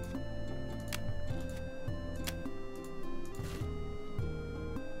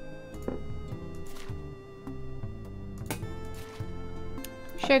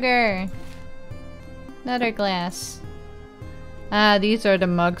 Sugar. Another glass. Ah, these are the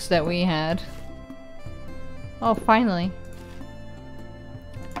mugs that we had. Oh, finally.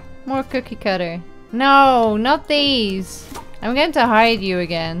 More cookie cutter. No, not these. I'm going to hide you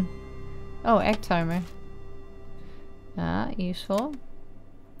again. Oh, egg timer. Ah, useful.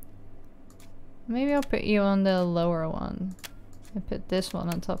 Maybe I'll put you on the lower one. And put this one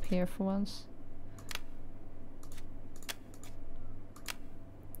on top here for once.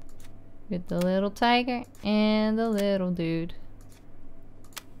 With the little tiger and the little dude.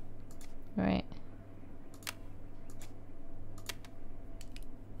 Right.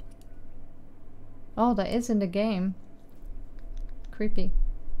 Oh, that is in the game. Creepy.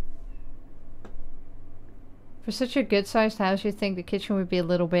 For such a good sized house, you'd think the kitchen would be a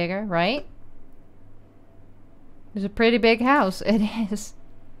little bigger, right? It's a pretty big house. It is.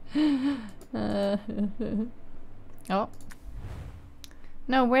 Oh.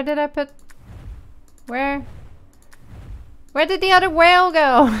 No, where did I put... Where did the other whale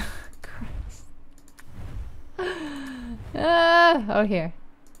go? Oh, here.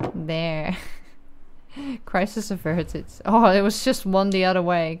 There. Crisis averted. Oh, it was just one the other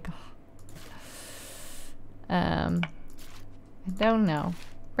way. I don't know.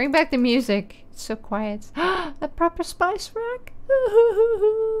 Bring back the music. It's so quiet. A proper spice rack.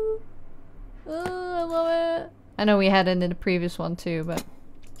 Oh, I love it. I know we had it in the previous one too, but...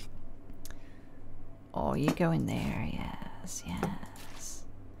 Oh, you go in there. Yes, yes.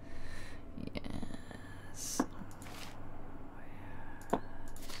 Yes.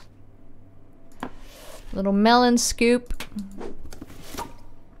 Little melon scoop.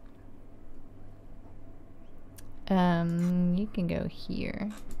 You can go here.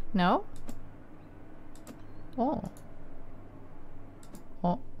 No? Oh.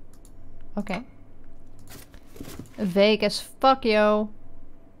 Oh. Okay. Vague as fuck, yo.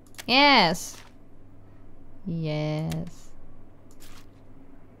 Yes. Yes.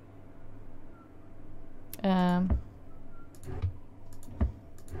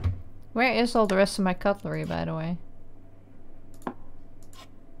 Where is all the rest of my cutlery, by the way?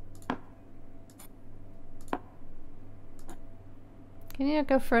 Can you not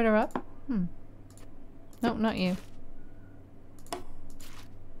go further up? Nope, not you.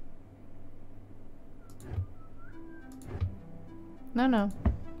 No, no.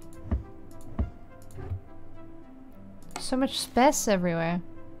 So much space everywhere.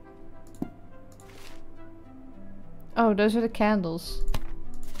 Oh, those are the candles.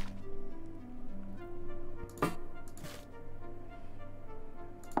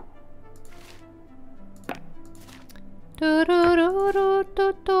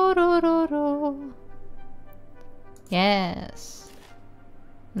 Yes.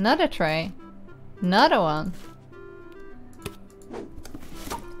 Another tray. Another one.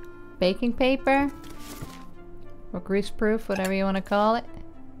 Baking paper. Or greaseproof, whatever you want to call it.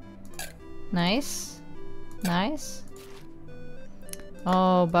 Nice. Nice.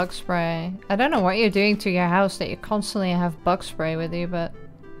 Oh, bug spray. I don't know what you're doing to your house that you constantly have bug spray with you, but...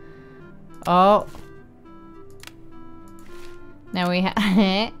 Oh. Now we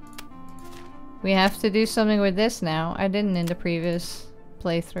we have to do something with this now. I didn't in the previous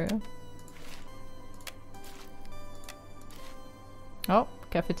playthrough. Oh,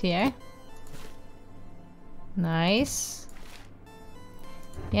 cafetiere. Nice.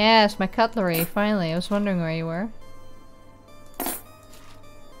 Yes, my cutlery, finally. I was wondering where you were.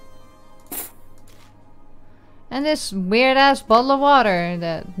 And this weird ass bottle of water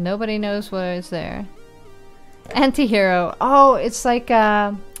that nobody knows what is there. Anti-hero. Oh, it's like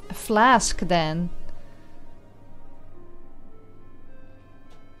a flask then.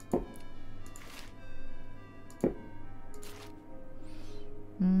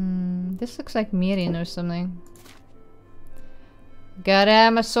 This looks like mirin or something. Gotta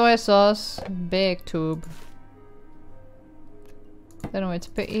have my soy sauce. Big tube. Don't know where to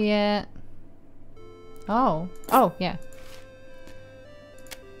put it yet. Oh. Oh, yeah.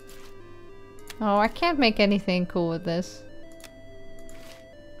 Oh, I can't make anything cool with this.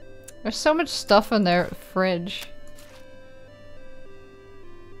 There's so much stuff in their fridge.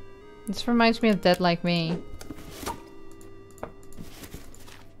 This reminds me of Dead Like Me.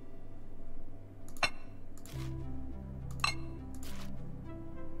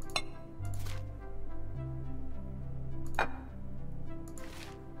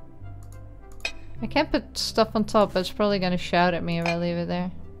 I can't put stuff on top, but it's probably gonna shout at me if I leave it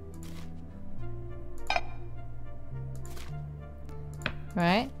there.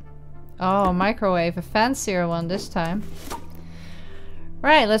 Right? Oh, microwave. A fancier one this time.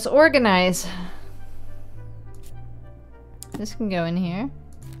 Right, let's organize. This can go in here.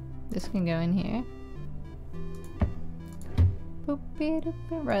 This can go in here.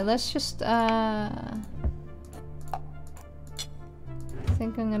 Right, let's just, I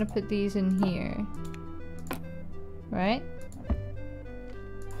think I'm gonna put these in here. Right?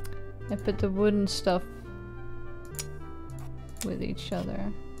 I put the wooden stuff with each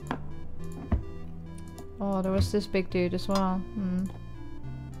other. Oh, there was this big dude as well.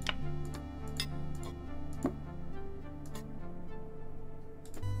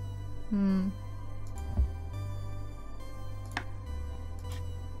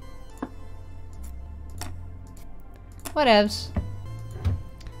 Whatevs.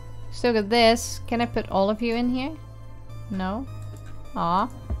 Still got this. Can I put all of you in here? No? Aw.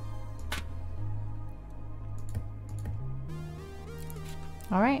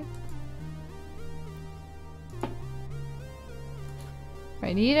 Alright.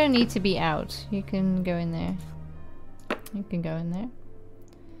 Right, you don't need to be out. You can go in there. You can go in there.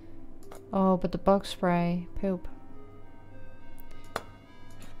 Oh, but the bug spray. Poop.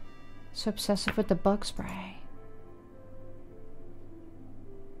 So obsessive with the bug spray.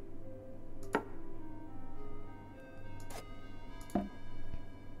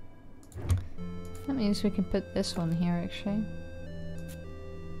 That means we can put this one here actually.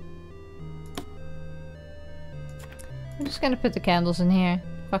 I'm just gonna put the candles in here.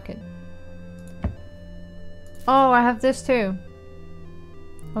 Fuck it. Oh, I have this too.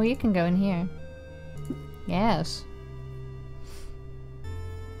 Oh, you can go in here. Yes.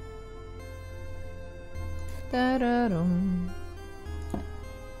 Da-da-dum.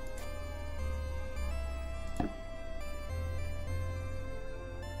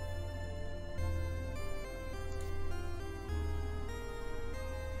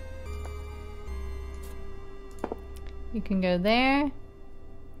 You can go there.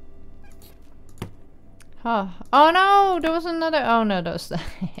 Oh, oh no! There was another. Oh no, that was the.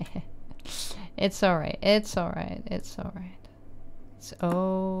 It's alright. It's alright. It's alright. It's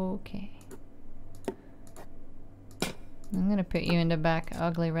okay. I'm gonna put you in the back,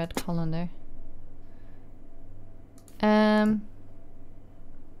 ugly red colander. Why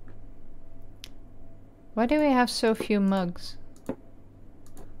do we have so few mugs?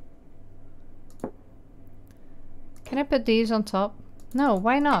 Can I put these on top? No,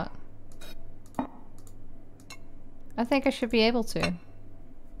 why not? I think I should be able to.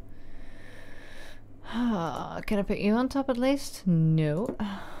 Can I put you on top at least? No.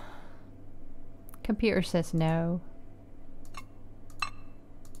 Computer says no.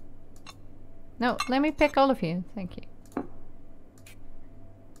 No, let me pick all of you. Thank you.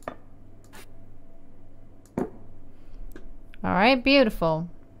 Alright, beautiful.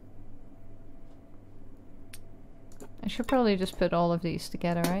 I should probably just put all of these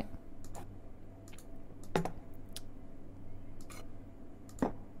together, right?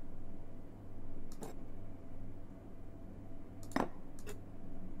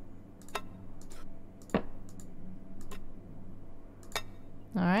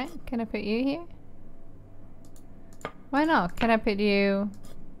 Alright, can I put you here? Why not? Can I put you...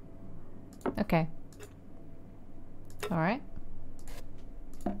 Okay. Alright.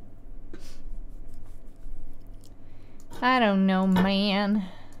 I don't know, man.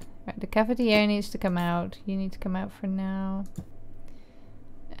 Right, the cafetiere needs to come out. You need to come out for now.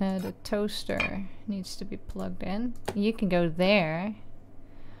 The toaster needs to be plugged in. You can go there.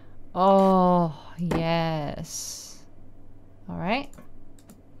 Oh, yes. Alright.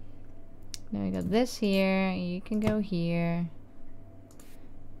 Now we got this here. You can go here.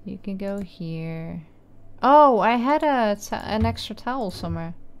 You can go here. Oh, I had an extra towel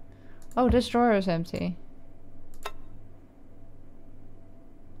somewhere. Oh, this drawer is empty.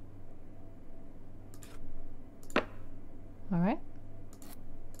 Alright.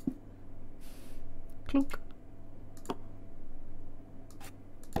 Clunk.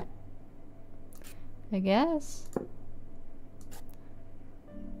 I guess.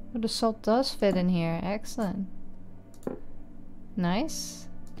 Oh, the salt does fit in here. Excellent. Nice.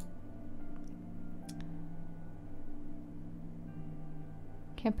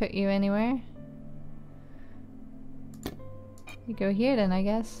 Can't put you anywhere. You go here then, I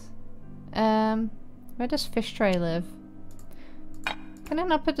guess. Where does fish tray live? Can I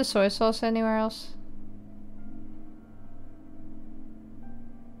not put the soy sauce anywhere else?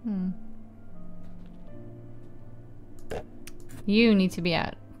 You need to be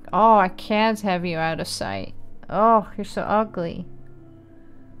out. Oh, I can't have you out of sight. Oh, you're so ugly.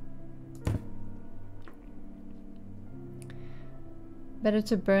 Better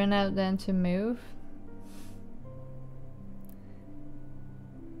to burn out than to move.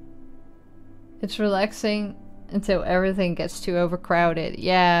 It's relaxing until everything gets too overcrowded.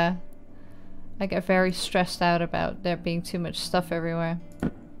 Yeah. I get very stressed out about there being too much stuff everywhere.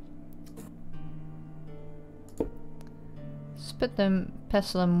 Let's put the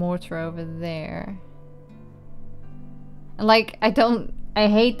pestle and mortar over there. And like, I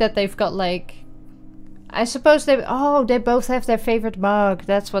hate that they've got like... I suppose they... Oh, they both have their favorite mug.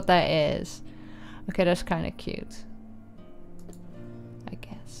 That's what that is. Okay, that's kind of cute. I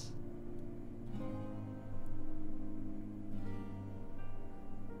guess.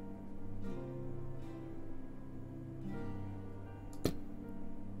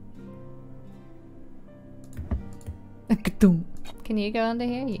 Can you go under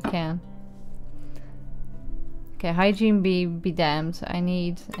here? You can. Okay, hygiene be damned. I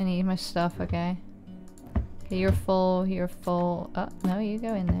need my stuff, okay? Okay, you're full, you're full. Oh, no, you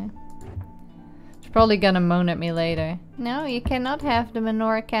go in there. She's probably gonna moan at me later. No, you cannot have the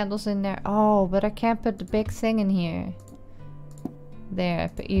menorah candles in there. Oh, but I can't put the big thing in here. There, I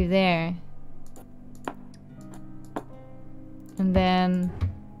put you there. And then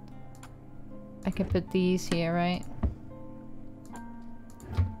I can put these here, right?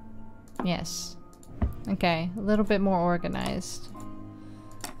 Yes. Okay, a little bit more organized.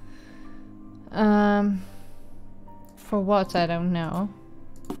 For what, I don't know.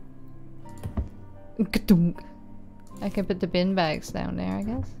 I can put the bin bags down there, I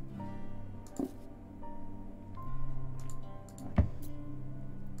guess.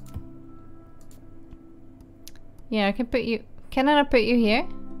 Yeah, I can put you... Can I not put you here?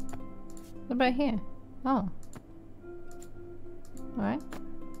 What about here? Oh. Alright.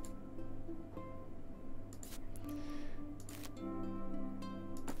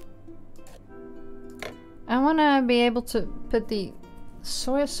 I wanna be able to put the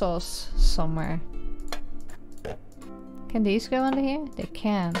soy sauce somewhere. Can these go under here? They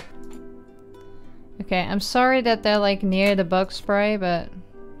can. Okay, I'm sorry that they're like near the bug spray, but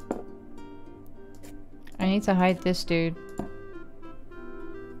I need to hide this dude.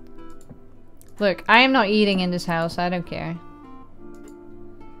 Look, I am not eating in this house. I don't care.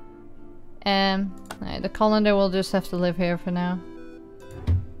 The colander will just have to live here for now.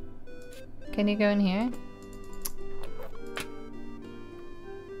 Can you go in here?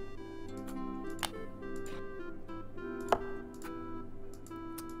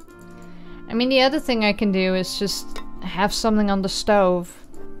 I mean, the other thing I can do is just have something on the stove.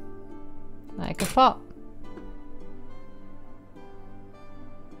 Like a pot.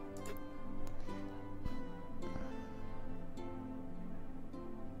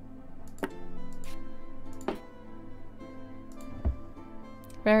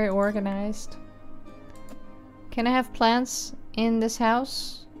 Very organized. Can I have plants in this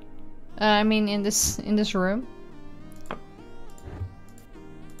house? I mean, in this room.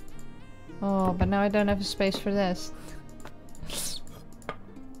 Oh, but now I don't have a space for this.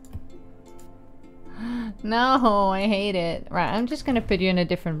 No, I hate it. Right, I'm just gonna put you in a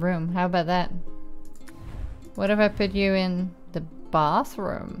different room. How about that? What if I put you in the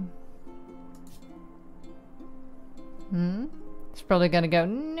bathroom? Hmm? It's probably gonna go,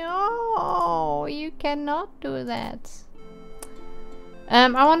 no, you cannot do that. I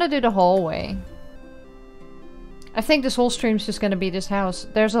want to do the hallway. I think this whole stream's just gonna be this house.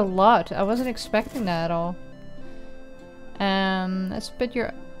 There's a lot. I wasn't expecting that at all. Let's put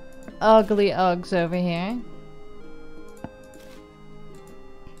your ugly Uggs over here.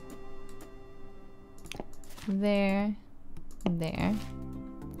 There. There.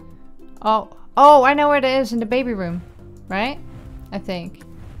 Oh, I know where it is, in the baby room. Right? I think.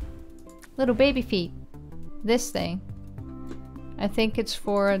 Little baby feet. This thing. I think it's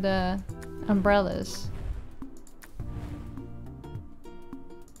for the umbrellas.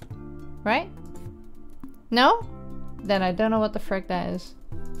 Right? No? Then I don't know what the frick that is.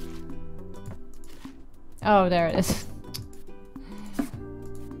 Oh, there it is.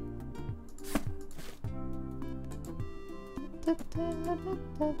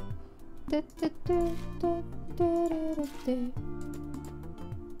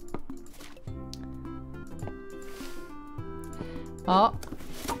 Oh,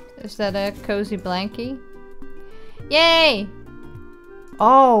 is that a cozy blankie? Yay!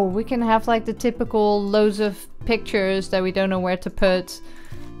 Oh, we can have like the typical loads of pictures that we don't know where to put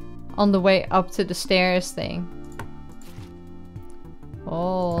on the way up to the stairs thing.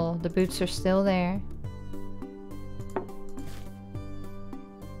 Oh, the boots are still there.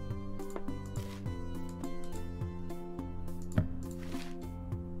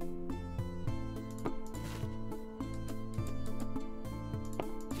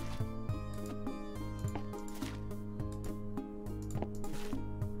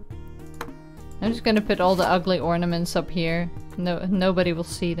 I'm just gonna put all the ugly ornaments up here. Nobody will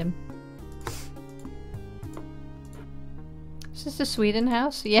see them. Is this the Sweden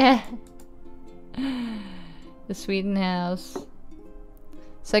house? Yeah. The Sweden house.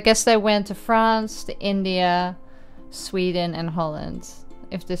 So I guess they went to France, to India, Sweden and Holland.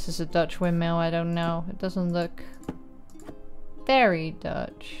 If this is a Dutch windmill, I don't know. It doesn't look very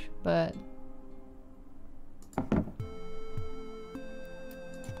Dutch, but...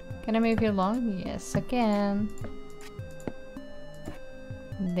 Can I move you along? Yes, I can.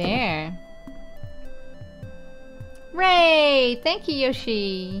 There. Ray! Thank you,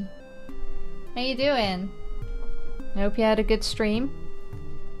 Yoshi! How you doing? I hope you had a good stream.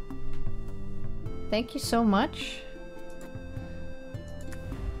 Thank you so much.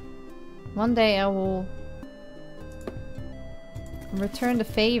 One day I will return the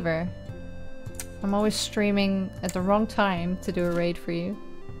favor. I'm always streaming at the wrong time to do a raid for you.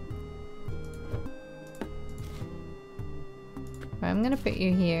 Right, I'm gonna put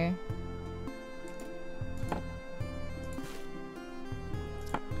you here.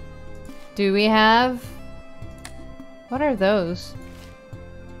 Do we have... What are those?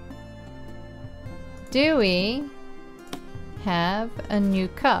 Do we have a new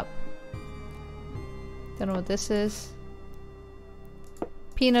cup? Don't know what this is.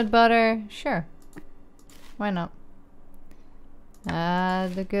 Peanut butter. Sure. Why not?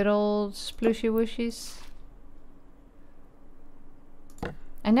 The good old splooshy wooshies.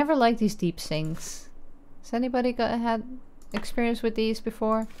 I never liked these deep sinks. Has anybody had experience with these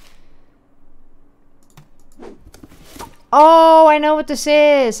before? Oh, I know what this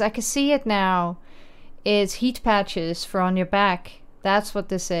is. I can see it now. It's heat patches for on your back. That's what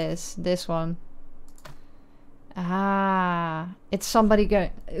this is. This one. Ah, it's somebody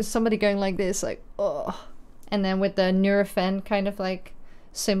going like this, like oh, and then with the Nurofen kind of like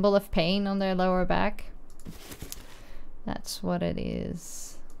symbol of pain on their lower back. That's what it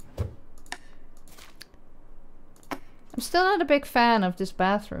is. I'm still not a big fan of this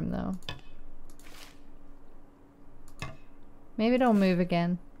bathroom though. Maybe it'll move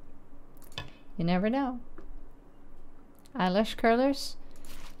again. You never know. Eyelash curlers?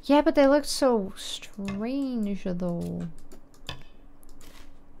 Yeah, but they look so strange though.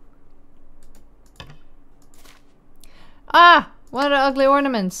 Ah! What are ugly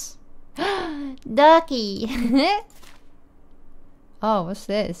ornaments? Ducky! Oh, what's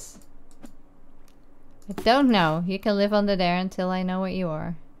this? I don't know. You can live under there until I know what you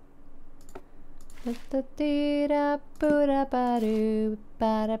are. Yeah.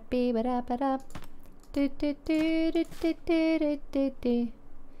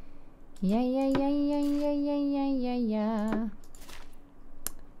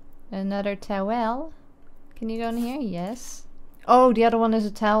 Another towel. Can you go in here? Yes. Oh, the other one is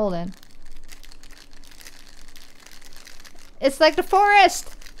a towel then. It's like the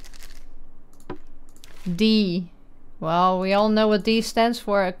forest! D. Well, we all know what D stands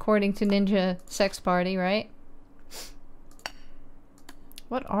for according to Ninja Sex Party, right?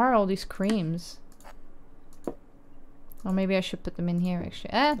 What are all these creams? Or maybe I should put them in here actually.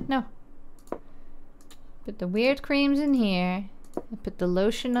 Ah, no. Put the weird creams in here. And put the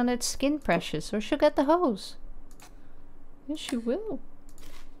lotion on its skin precious, or she'll get the hose. Yes, she will.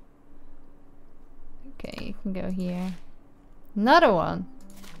 Okay, you can go here. Another one.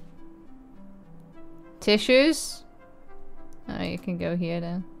 Tissues. Oh, you can go here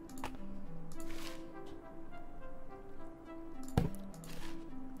then.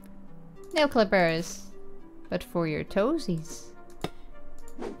 Nail clippers. But for your toesies.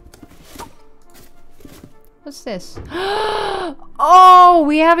 What's this? Oh,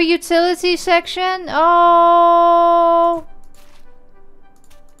 we have a utility section? Oh!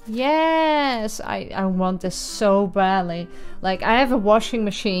 Yes! I want this so badly. Like, I have a washing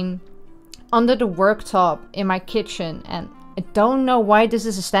machine under the worktop in my kitchen, and I don't know why this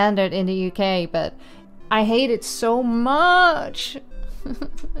is a standard in the UK, but I hate it so much. I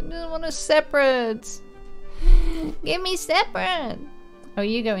just want a separate. Give me separate. Oh,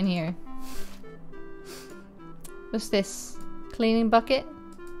 you go in here. What's this? Cleaning bucket?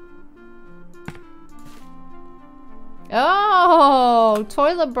 Oh,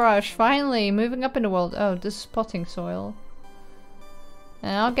 toilet brush, finally, moving up in the world. Oh, this is potting soil.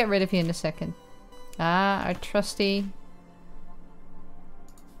 And I'll get rid of you in a second. Ah, our trusty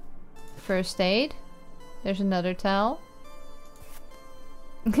first aid. There's another towel.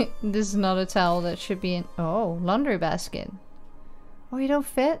 This is not a towel that should be in... Oh, laundry basket. Oh, you don't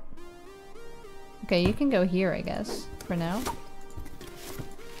fit? Okay, you can go here, I guess, for now.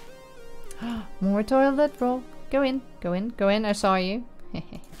 More toilet roll. Go in, go in, go in. I saw you.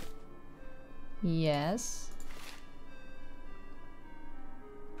 Yes.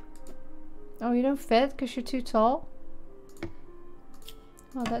 Oh, you don't fit because you're too tall?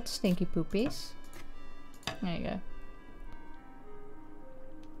 Oh, that's stinky poopies. There you go.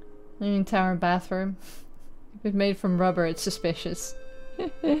 Leaning tower bathroom. If it's made from rubber, it's suspicious.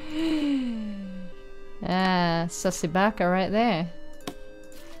 Ah, sussy baka right there.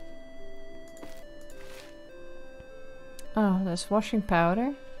 Oh, there's washing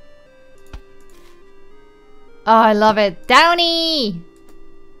powder. Oh, I love it. Downy!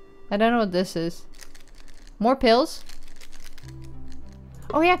 I don't know what this is. More pills?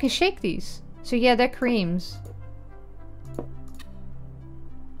 Oh yeah, I can shake these. So yeah, they're creams.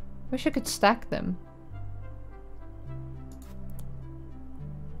 Wish I could stack them.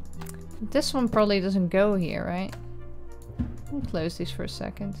 This one probably doesn't go here, right? Let me close these for a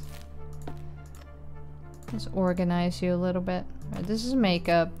second. Let's organize you a little bit. Right, this is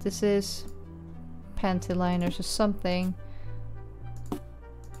makeup. This is panty liners or something.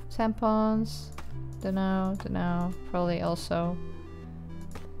 Tampons. Dunno. Probably also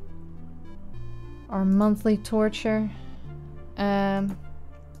our monthly torture. I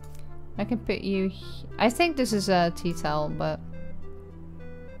can put you... I think this is a tea towel, but...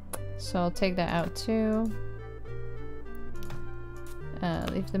 So I'll take that out too.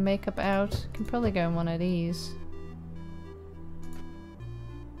 Leave the makeup out. Can probably go in one of these.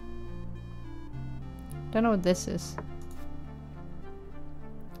 Don't know what this is.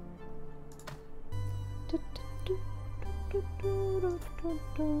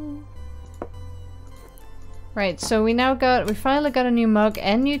 Right, so we finally got a new mug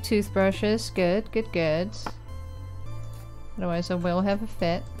and new toothbrushes. Good. Otherwise I will have a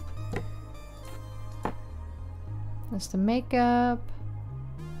fit. That's the makeup.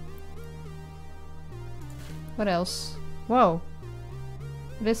 What else? Whoa.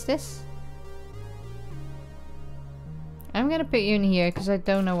 What is this? I'm gonna put you in here because I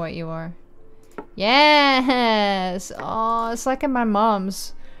don't know what you are. Yes! Oh, it's like in my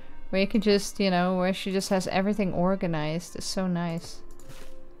mom's. Where you can just, you know, where she just has everything organized. It's so nice.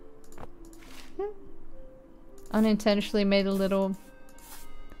 Unintentionally made a little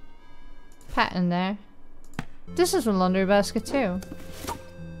pattern there. This is a laundry basket too.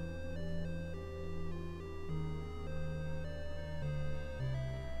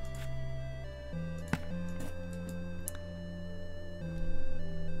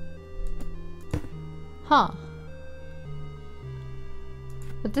 Huh.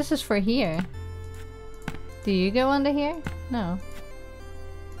 But this is for here. Do you go under here? No.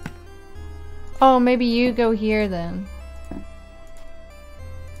 Oh, maybe you go here then.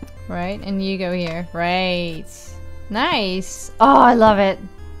 Right? And you go here. Right. Nice! Oh, I love it!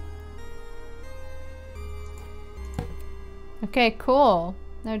 Okay, cool.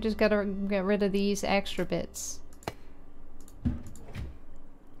 Now just gotta get rid of these extra bits.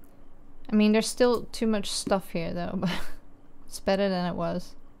 I mean, there's still too much stuff here though, but it's better than it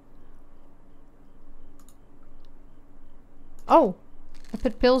was. Oh! I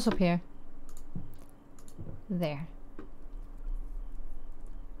put pills up here. There.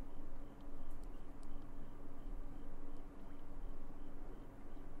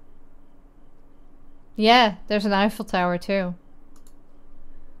 Yeah, there's an Eiffel Tower too.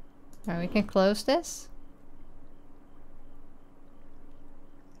 Alright, we can close this.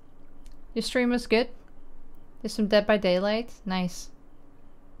 Your stream was good. There's some Dead by Daylight. Nice.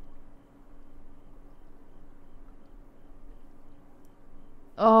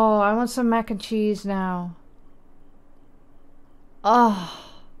 Oh, I want some mac and cheese now. Oh.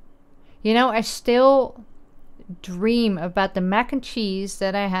 You know, I still dream about the mac and cheese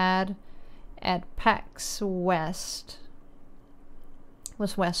that I had at PAX West.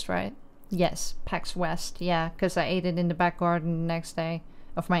 Was West, right? Yes, PAX West. Yeah, because I ate it in the back garden the next day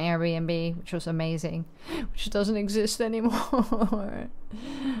of my Airbnb, which was amazing. Which doesn't exist anymore.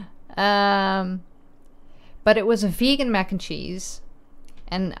 But it was a vegan mac and cheese.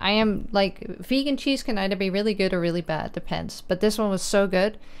 And I am, like, vegan cheese can either be really good or really bad, depends. But this one was so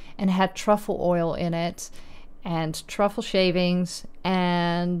good and had truffle oil in it and truffle shavings,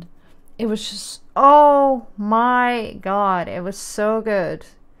 and it was just, oh my god, it was so good.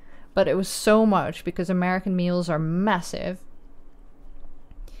 But it was so much because American meals are massive.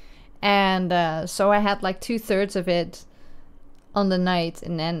 And so I had like 2/3 of it on the night,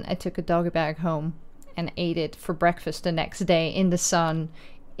 and then I took a doggy bag home and ate it for breakfast the next day in the sun,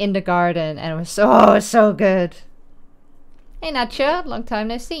 in the garden, and it was so good. Hey Nacho, long time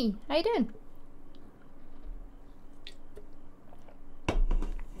no see. How you doing?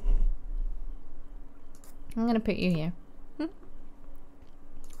 I'm gonna put you here.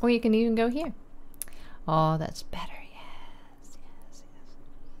 Or you can even go here. Oh, that's better. Yes.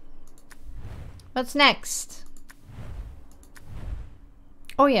 What's next?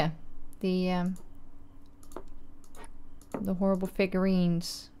 Oh yeah, the horrible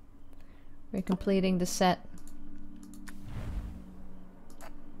figurines. We're completing the set.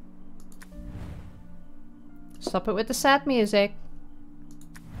 Stop it with the sad music.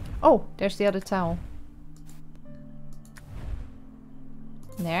 Oh, there's the other towel.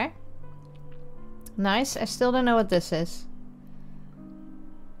 There. Nice. I still don't know what this is.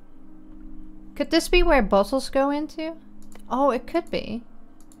 Could this be where bottles go into? Oh, it could be.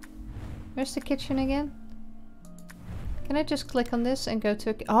 Where's the kitchen again? Can I just click on this and go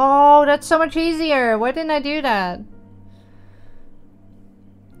to... Oh, that's so much easier! Why didn't I do that?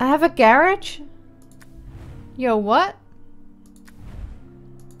 I have a garage? Yo, what?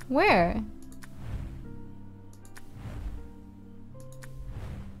 Where?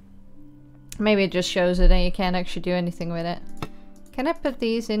 Maybe it just shows it and you can't actually do anything with it. Can I put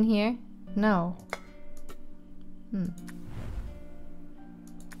these in here? No.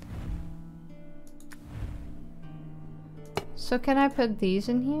 So can I put these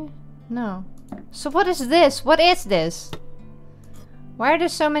in here? No. So what is this? What is this? Why are there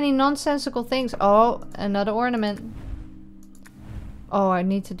so many nonsensical things? Oh, another ornament. Oh, I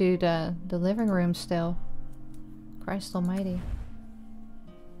need to do the living room still. Christ almighty.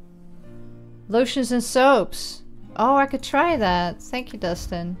 Lotions and soaps. Oh, I could try that. Thank you,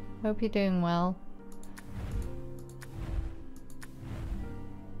 Dustin. Hope you're doing well.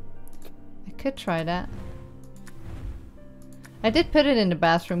 I could try that. I did put it in the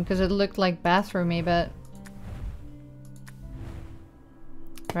bathroom because it looked like bathroomy, but...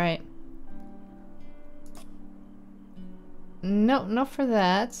 Right. No, not for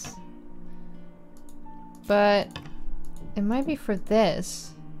that. But it might be for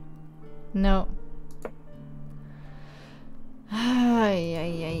this. No. Ay,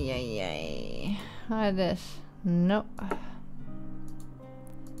 ay, ay, ay, ay. How this? No.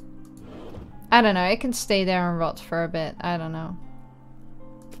 I don't know. It can stay there and rot for a bit. I don't know.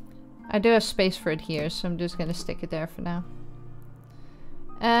 I do have space for it here, so I'm just gonna stick it there for now.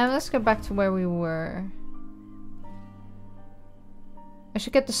 Let's go back to where we were. I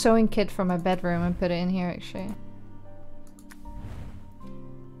should get the sewing kit from my bedroom and put it in here, actually.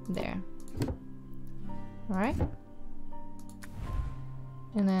 There. Alright.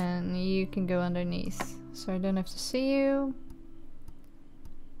 And then you can go underneath. So I don't have to see you.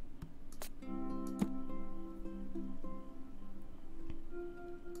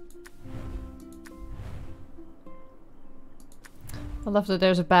 I love that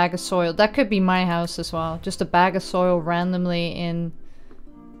there's a bag of soil. That could be my house as well. Just a bag of soil randomly in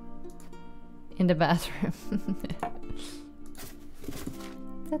the bathroom.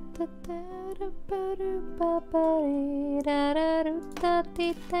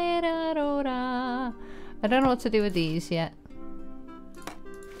 I don't know what to do with these yet.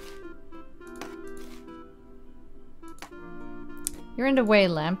 You're in the way,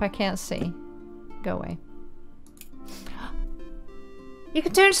 lamp. I can't see. Go away. You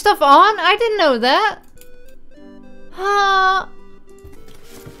can turn stuff on? I didn't know that. Huh?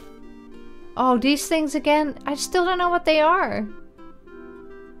 Oh, these things again? I still don't know what they are.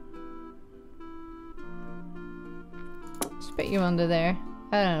 Spit you under there.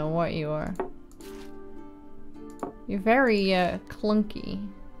 I don't know what you are. You're very clunky.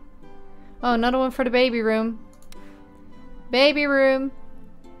 Oh, another one for the baby room. Baby room.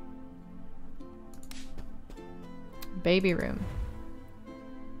 Baby room.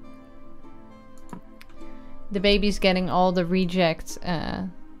 The baby's getting all the reject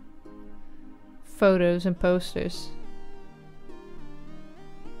photos and posters.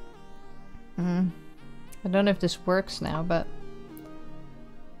 I don't know if this works now, but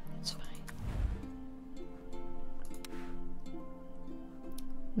it's fine.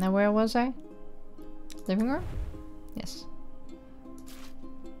 Now where was I? Living room? Yes.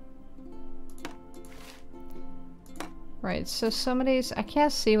 Right, so some of these, I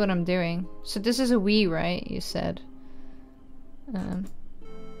can't see what I'm doing. So this is a Wii, right? You said.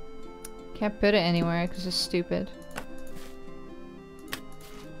 Can't put it anywhere because it's stupid.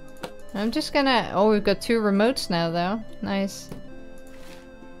 I'm just gonna... Oh, we've got 2 remotes now, though. Nice.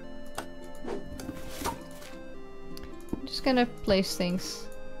 I'm just gonna place things.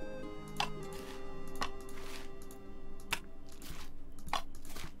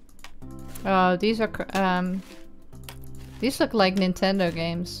 Oh, these are... These look like Nintendo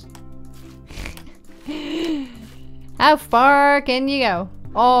games. How far can you go?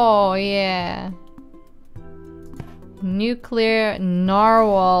 Oh, yeah. Nuclear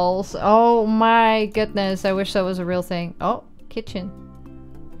narwhals. Oh my goodness. I wish that was a real thing. Oh, kitchen.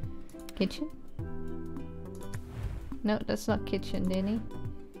 Kitchen? No, that's not kitchen, Denny.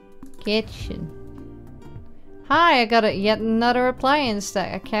 Kitchen. Hi, I got yet another appliance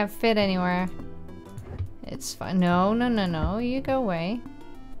that I can't fit anywhere. It's fine. No, no, no, no. You go away.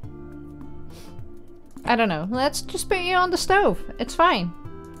 I don't know. Let's just put you on the stove. It's fine.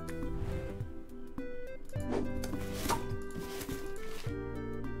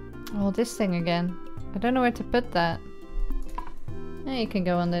 Oh, this thing again. I don't know where to put that. Yeah, you can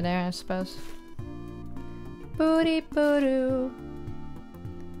go under there, I suppose. Booty boo-doo.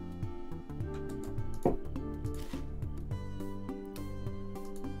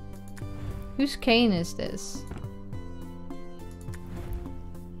 Whose cane is this?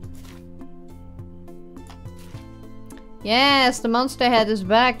 Yes, the monster head is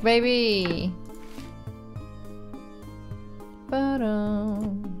back, baby!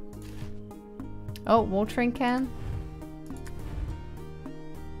 Oh, watering can?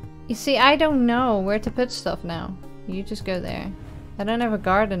 You see, I don't know where to put stuff now. You just go there. I don't have a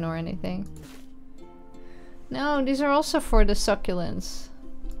garden or anything. No, these are also for the succulents.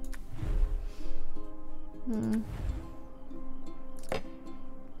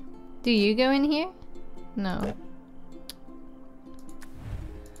 Do you go in here? No.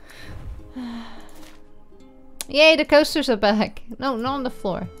 Yay, the coasters are back. No, not on the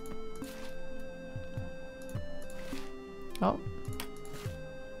floor. Oh.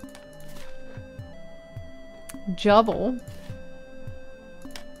 Jobble.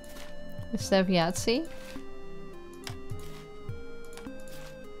 Instead of Yahtzee.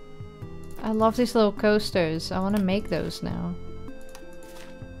 I love these little coasters. I want to make those now.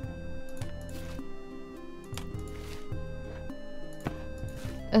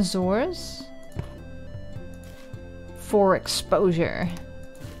 Azores? For exposure.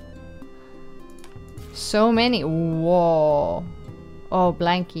 So many. Whoa. Oh,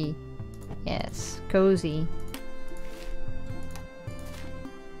 blankie. Yes. Cozy.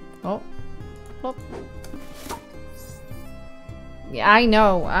 Oh. Plop. Yeah, I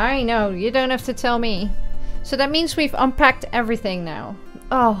know. You don't have to tell me. So that means we've unpacked everything now.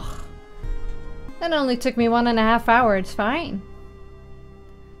 Oh. That only took me 1.5 hours. It's fine.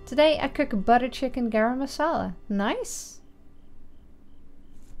 Today I cook butter chicken garam masala. Nice.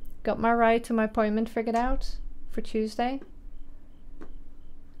 Got my ride to my appointment figured out for Tuesday.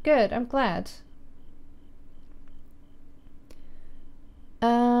 Good, I'm glad.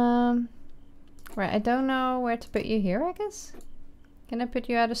 Right, I don't know where to put you here, I guess. Can I put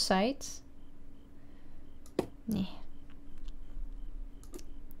you out of sight? Yeah.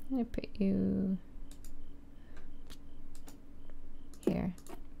 Let me put you here.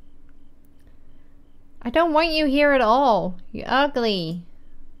 I don't want you here at all. You ugly.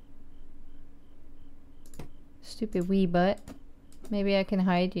 Stupid wee butt. Maybe I can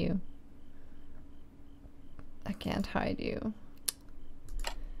hide you. I can't hide you.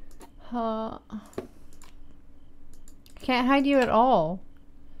 I can't hide you at all.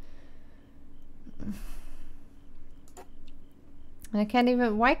 I can't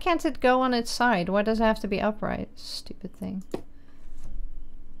even... Why can't it go on its side? Why does it have to be upright? Stupid thing.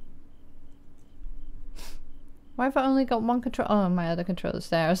 Why have I only got one control? Oh, my other controller's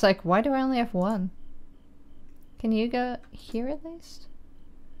there. I was like, why do I only have one? Can you go here at least?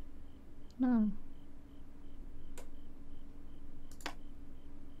 No.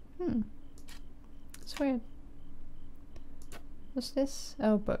 It's weird. What's this?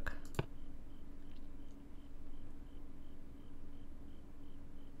 Oh, book.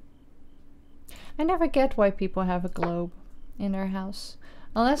 I never get why people have a globe in their house.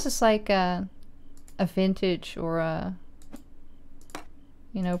 Unless it's like a vintage or a,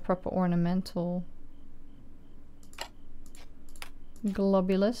 you know, proper ornamental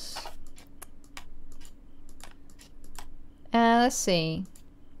globulus. Let's see.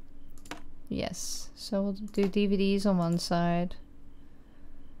 Yes, so we'll do DVDs on one side.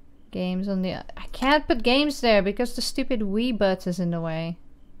 Games on the... I can't put games there because the stupid Wii butt is in the way.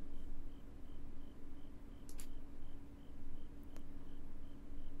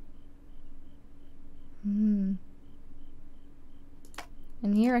 And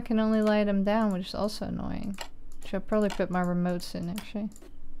here I can only lay them down, which is also annoying. Should probably put my remotes in, actually.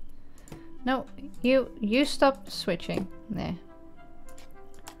 No, you stop switching. There.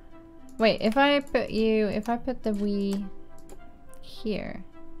 Wait, if I put the Wii here,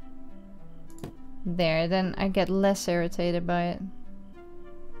 there, then I get less irritated by it.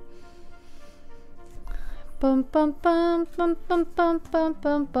 Bum bum bum bum bum bum bum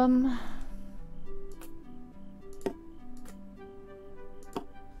bum bum.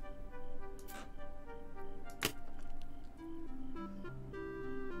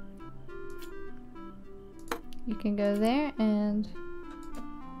 You can go there and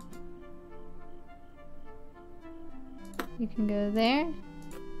you can go there.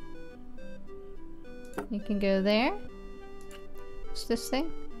 You can go there. What's this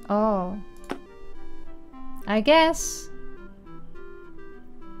thing? Oh. I guess.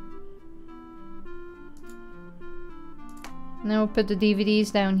 Now we'll put the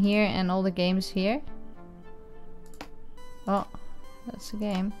DVDs down here and all the games here. Oh, that's a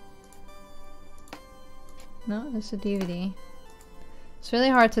game. No, it's a DVD. It's really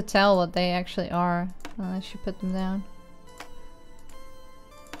hard to tell what they actually are unless you put them down.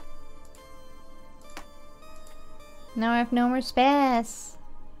 Now I have no more space.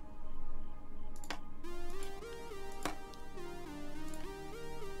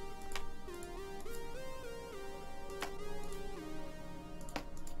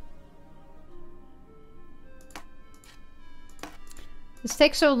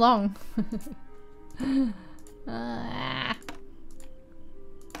 take so long?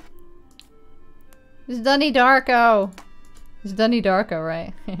 It's Donnie Darko. It's Donnie Darko,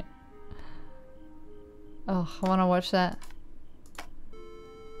 right? Oh, I want to watch that.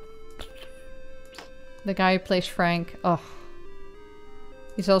 The guy who plays Frank. Oh.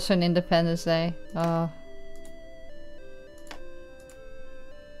 He's also in Independence Day. Oh.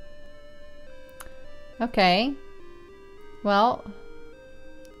 Okay. Well.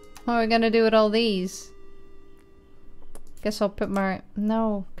 What are we gonna do with all these? Guess I'll put my...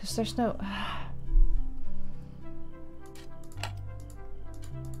 No, because there's no...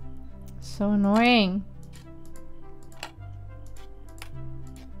 So annoying.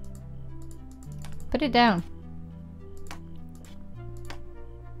 Put it down.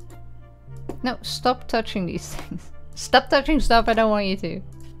 No, stop touching these things. Stop touching stuff I don't want you to.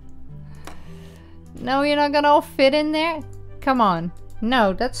 No, you're not gonna all fit in there? Come on.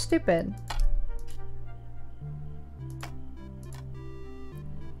 No, that's stupid.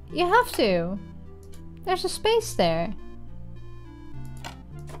 You have to. There's a space there.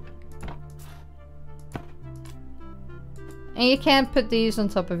 And you can't put these on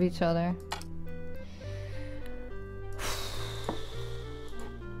top of each other.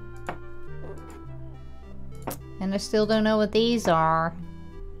 And I still don't know what these are.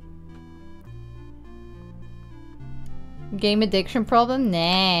 Game addiction problem?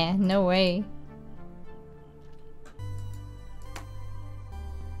 Nah, no way.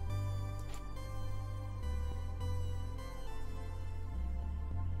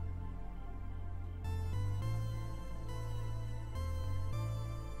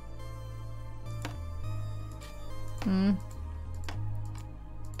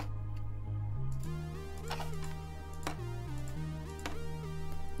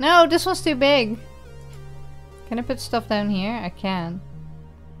 No, this one's too big. Can I put stuff down here? I can.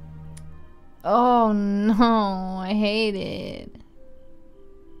 Oh no, I hate it.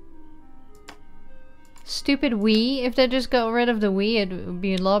 Stupid Wii. If they just got rid of the Wii, it would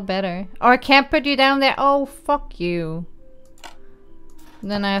be a lot better. Or I can't put you down there. Oh, fuck you.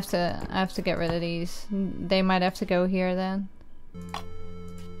 Then I have to get rid of these. They might have to go here then.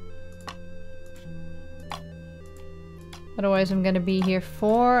 Otherwise I'm gonna be here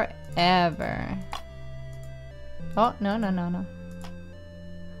forever. Oh, no, no, no, no.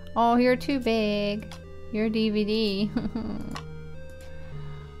 Oh, you're too big. You're DVD.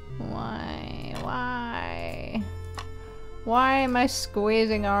 Why? Why? Why am I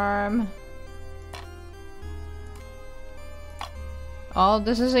squeezing arm? Oh,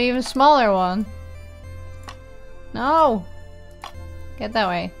 this is an even smaller one. No! Get that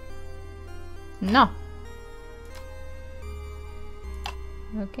way. No!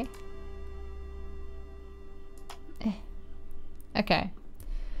 Okay. Okay.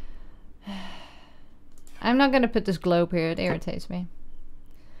 I'm not gonna put this globe here, it irritates me.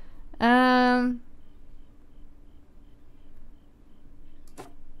 Oh,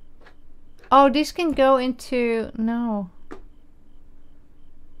 these can go into... No.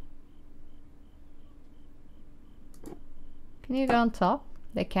 Can you go on top?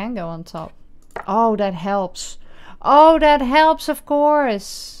 They can go on top. Oh, that helps. Oh, that helps, of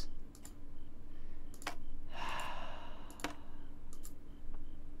course.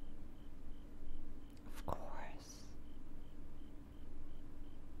 Of course.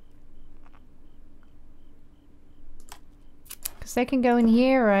 Because they can go in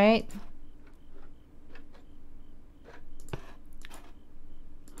here, right?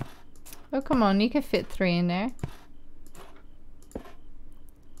 Oh, come on. You can fit 3 in there.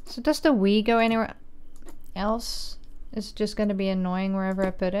 So does the Wii go anywhere else? It's just gonna be annoying wherever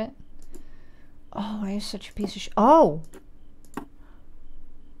I put it. Oh, I have such a piece of oh!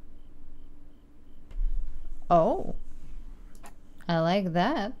 Oh. I like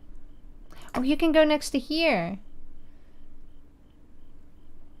that. Oh, you can go next to here.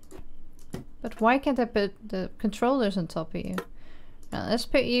 But why can't I put the controllers on top of you? Now, let's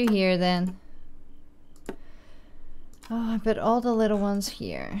put you here then. Oh, I put all the little ones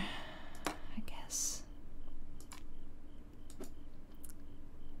here. I guess.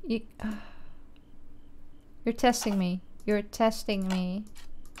 You're testing me. You're testing me.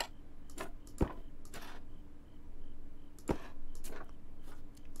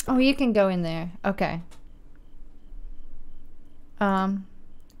 Oh, you can go in there. Okay.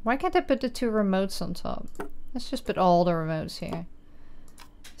 Why can't I put the 2 remotes on top? Let's just put all the remotes here.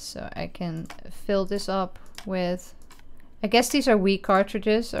 So I can fill this up with... I guess these are Wii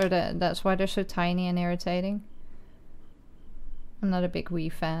cartridges, or that's why they're so tiny and irritating. I'm not a big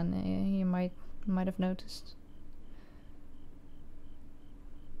Wii fan, you might have noticed.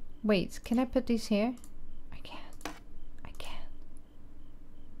 Wait, can I put these here? I can't. I can't.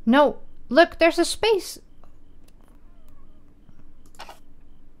 No! Look, there's a space!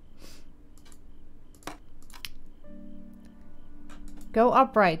 Go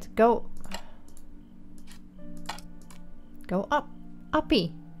upright. Go. Go up.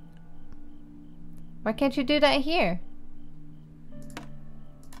 Uppy. Why can't you do that here?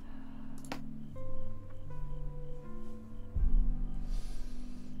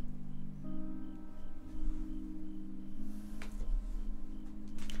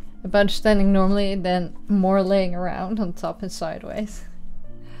 A bunch standing normally, then more laying around on top and sideways.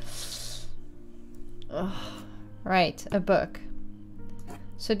 Ugh. Right, a book.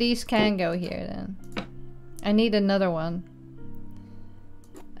 So these can go here then. I need another one.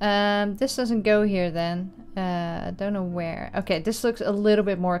 This doesn't go here then. I don't know where. Okay, this looks a little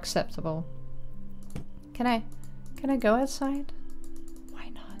bit more acceptable. Can I go outside? Why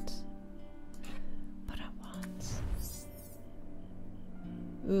not? But I want.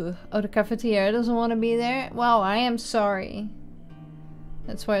 Ugh. Oh, the cafeteria doesn't want to be there? Wow, I am sorry.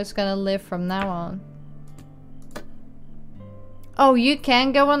 That's where it's gonna live from now on. Oh, you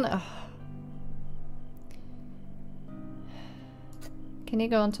can go on. Oh. Can you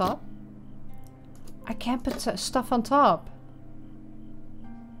go on top? I can't put stuff on top.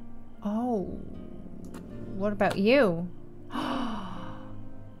 Oh. What about you?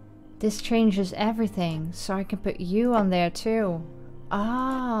 This changes everything. So I can put you on there too.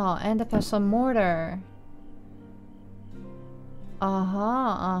 Ah, and a pestle and mortar.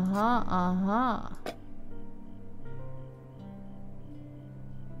 Uh-huh.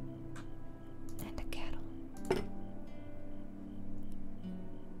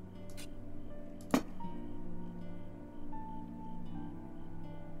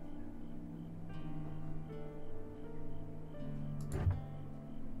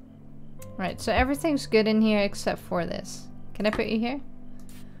 Right, so everything's good in here except for this. Can I put you here?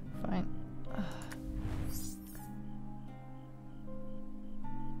 Fine. Ugh.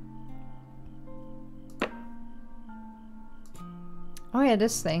 Oh yeah,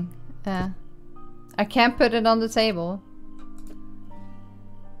 this thing. I can't put it on the table.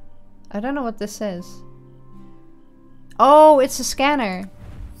 I don't know what this is. Oh, it's a scanner.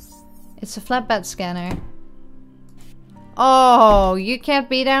 It's a flatbed scanner. Oh, you can't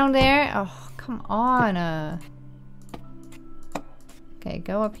be down there? Oh, come on. Okay,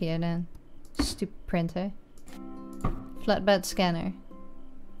 go up here then. Stupid printer. Flatbed scanner.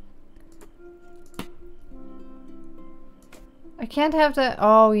 I can't have the...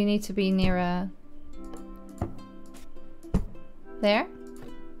 Oh, you need to be near a... There?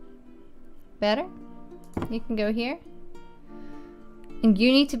 Better? You can go here. And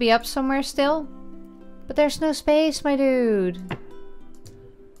you need to be up somewhere still? But there's no space, my dude.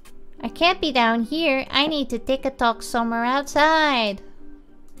 I can't be down here. I need to take a talk somewhere outside.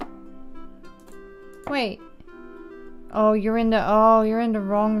 Wait. Oh, you're in the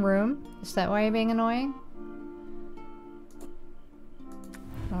wrong room. Is that why you're being annoying?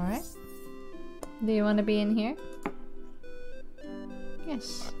 Alright. Do you want to be in here?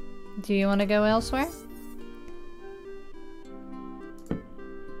 Yes. Do you want to go elsewhere?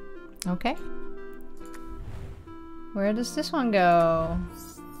 Okay. Where does this one go?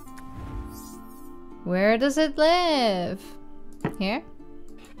 Where does it live? Here?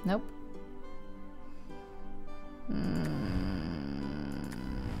 Nope.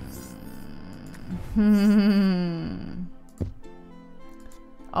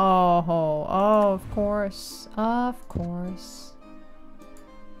 Oh, of course. Of course.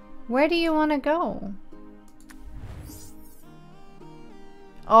 Where do you want to go?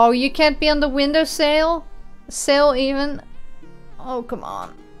 Oh, you can't be on the windowsill? Sill even? Oh, come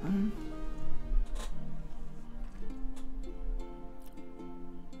on.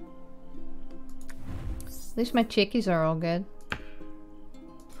 At least my chickies are all good.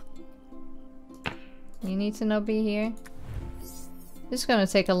 You need to not be here. This is gonna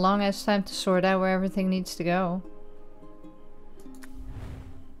take a long ass time to sort out where everything needs to go.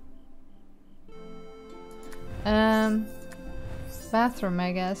 Bathroom,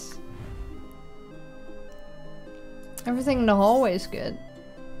 I guess. Everything in the hallway is good.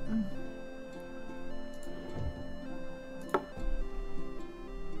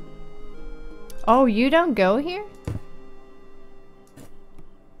 Oh, you don't go here?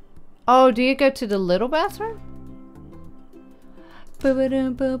 Oh, do you go to the little bathroom? But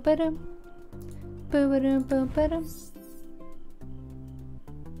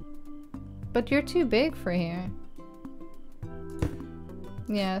you're too big for here.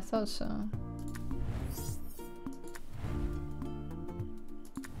 Yeah, I thought so.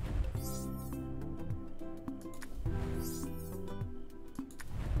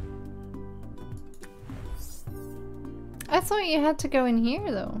 I thought you had to go in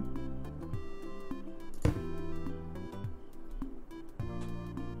here though.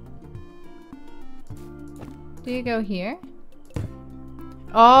 Do you go here?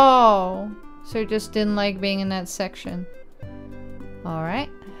 Oh, so you just didn't like being in that section. Alright.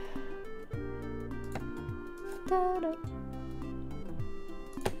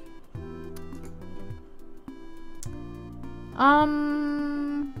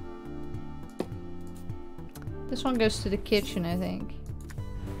 This one goes to the kitchen, I think.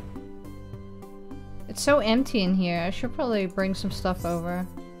 It's so empty in here. I should probably bring some stuff over.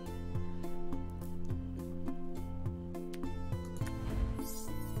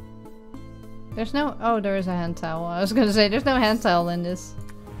 There's no... Oh, there is a hand towel. I was gonna say, there's no hand towel in this.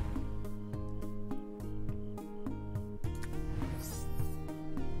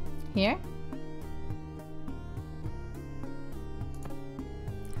 Here?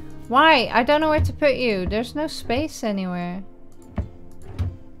 Why? I don't know where to put you. There's no space anywhere.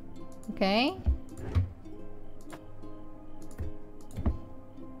 Okay.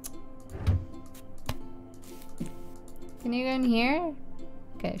 Can you go in here?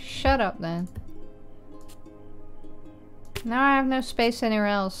 Okay, shut up then. Now I have no space anywhere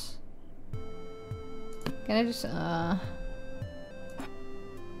else. Can I just,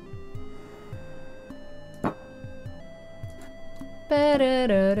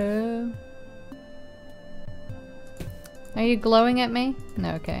 Are you glowing at me?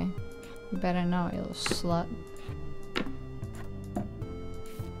 No, okay. You better not, you little slut.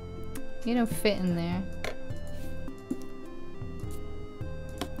 You don't fit in there.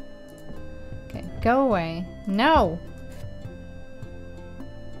 Okay, go away. No!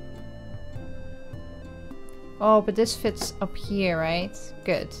 Oh, but this fits up here, right?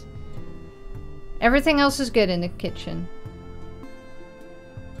 Good. Everything else is good in the kitchen.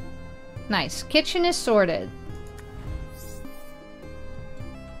 Nice. Kitchen is sorted.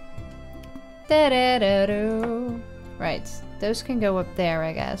 Da-da-da-do. Right. Those can go up there,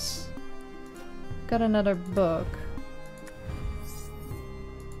 I guess. Got another book.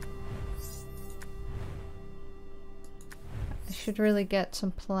 I should really get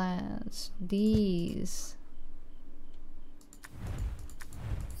some plants. These.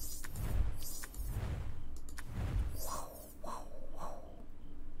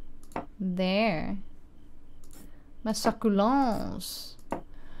 There. My succulents.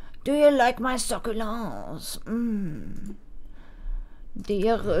 Do you like my succulents? Mmm. They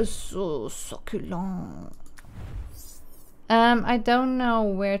are so succulent. I don't know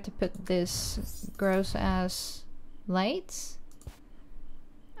where to put this gross ass lights.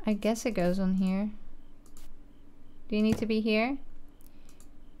 I guess it goes on here. Do you need to be here?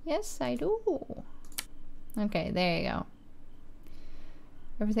 Yes, I do. Okay, there you go.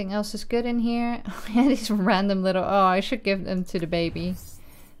 Everything else is good in here. Yeah, these random little... Oh, I should give them to the baby.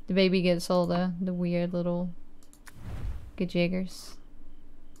 The baby gets all the weird little gajiggers.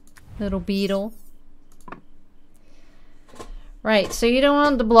 Little beetle. Right, so you don't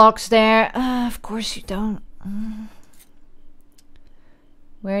want the blocks there. Of course you don't.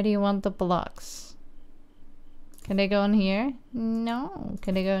 Where do you want the blocks? Can they go in here? No.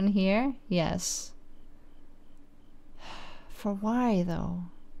 Can they go in here? Yes. For why though?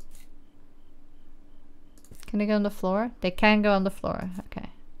 Can they go on the floor? They can go on the floor. Okay.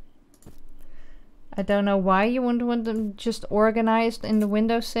 I don't know why you wouldn't want them just organized in the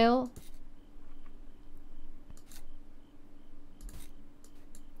windowsill.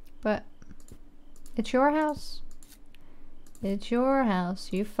 But it's your house. It's your house.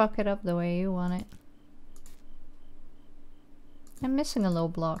 You fuck it up the way you want it. I'm missing a little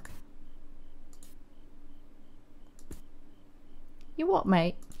block. You what,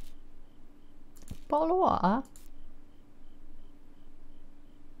 mate? Bottle of water?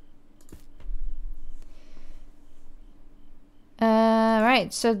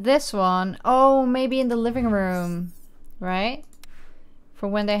 Right, so this one, oh, maybe in the living room, right? For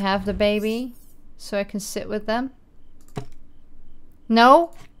when they have the baby, so I can sit with them.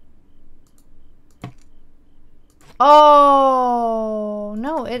 No? Oh,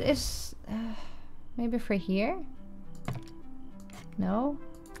 no, it is, maybe for here? No?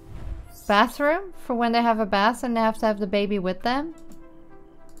 Bathroom? For when they have a bath and they have to have the baby with them?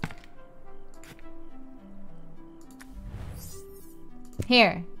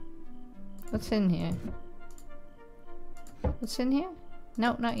 Here. What's in here? What's in here?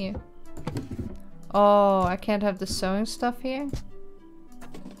 No, not you. Oh, I can't have the sewing stuff here?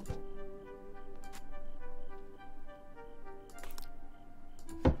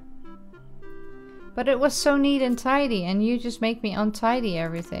 But it was so neat and tidy, and you just make me untidy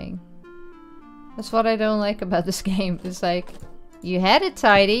everything. That's what I don't like about this game. It's like, you had it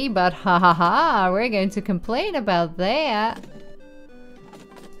tidy, but ha ha ha, we're going to complain about that.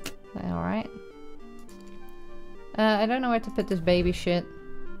 Alright. I don't know where to put this baby shit.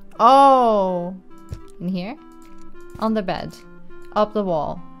 Oh! In here? On the bed. Up the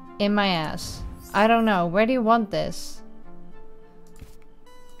wall. In my ass. I don't know. Where do you want this?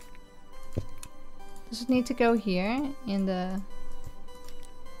 Does it need to go here? In the...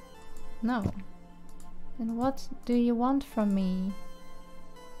 No. Then what do you want from me?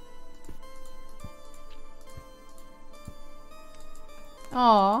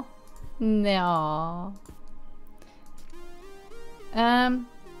 Aw. No. I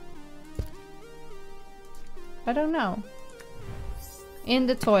don't know. In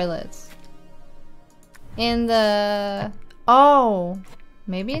the toilets. In the... Oh!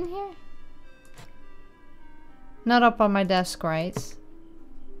 Maybe in here? Not up on my desk, right?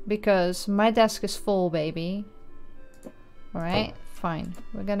 Because my desk is full, baby. Alright, fine.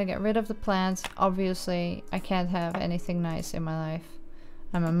 We're gonna get rid of the plants. Obviously, I can't have anything nice in my life.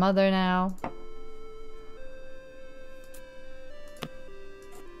 I'm a mother now.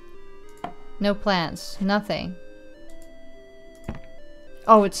 No plants. Nothing.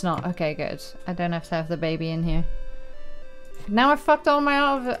 Oh, it's not. Okay, good. I don't have to have the baby in here. Now I fucked all my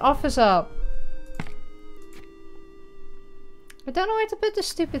office up. I don't know where to put this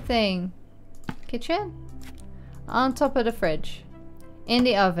stupid thing. Kitchen? On top of the fridge. In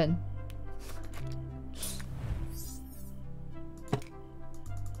the oven.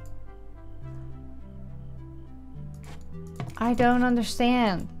 I don't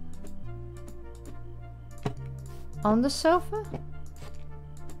understand. On the sofa?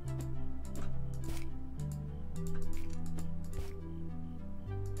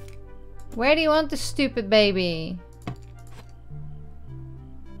 Where do you want the stupid baby?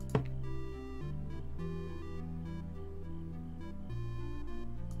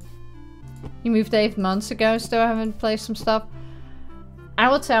 You moved 8 months ago, still haven't placed some stuff. I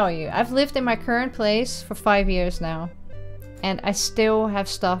will tell you, I've lived in my current place for 5 years now. And I still have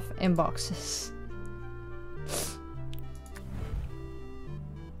stuff in boxes.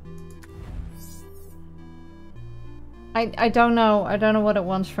 I don't know. I don't know what it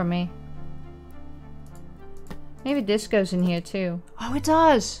wants from me. Maybe this goes in here too. Oh, it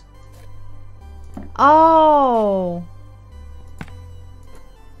does! Oh!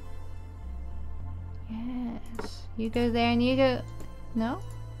 Yes. You go there and you go... No?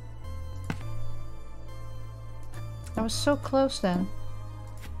 I was so close then.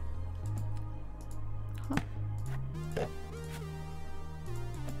 Huh.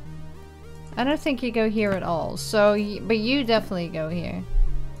 I don't think you go here at all. So, but you definitely go here.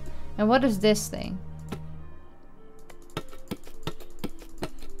 And what is this thing?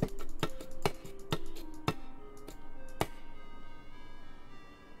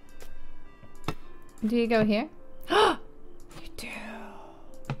 Do you go here? You do.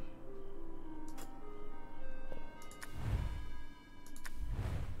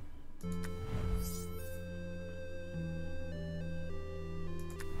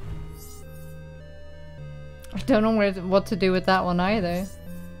 I don't know what to do with that one either.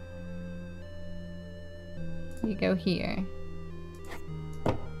 You go here.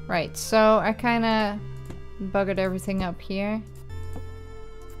 Right, so I kind of buggered everything up here.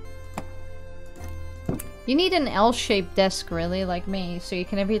 You need an L-shaped desk, really, like me, so you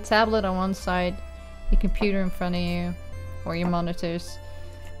can have your tablet on one side, your computer in front of you, or your monitors.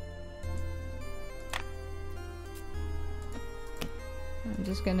 I'm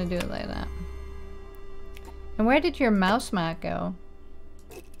just gonna do it like that. And where did your mouse mat go?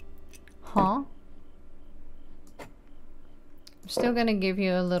 Huh? I'm still gonna give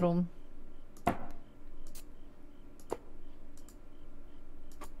you a little...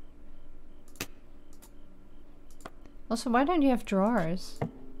 Also, why don't you have drawers?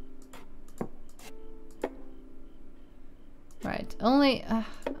 Right,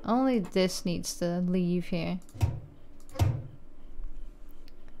 only this needs to leave here.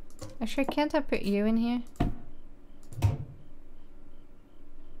 Actually, can't I put you in here?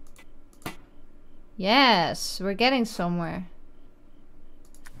 Yes, we're getting somewhere.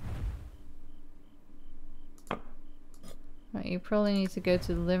 Right, you probably need to go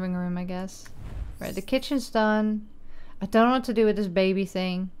to the living room, I guess. Right, the kitchen's done. I don't know what to do with this baby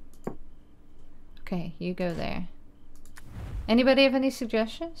thing. Okay, you go there. Anybody have any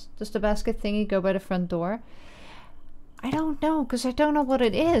suggestions? Does the basket thingy go by the front door? I don't know, because I don't know what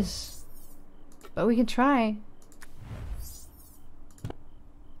it is. But we can try.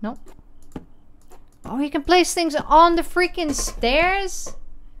 Nope. Oh, you can place things on the freaking stairs?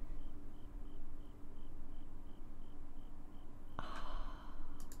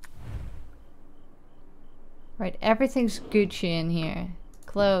 Right, everything's Gucci in here.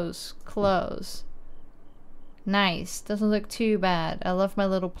 Close, close. Nice, doesn't look too bad. I love my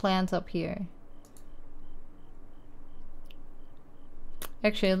little plant up here.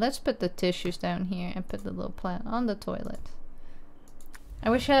 Actually, let's put the tissues down here and put the little plant on the toilet. I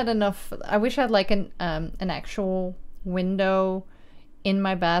wish I had enough. I wish I had like an actual window in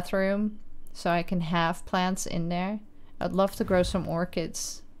my bathroom so I can have plants in there. I'd love to grow some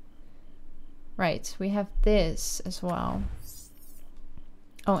orchids. Right, we have this as well.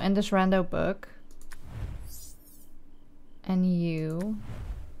 Oh, and this rando book. And you.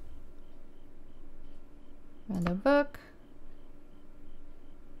 Rando book.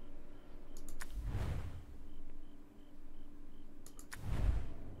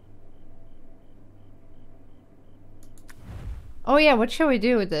 Oh yeah, what shall we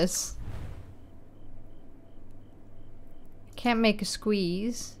do with this? Can't make a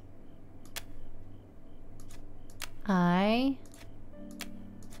squeeze. I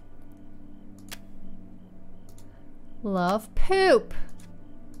love poop.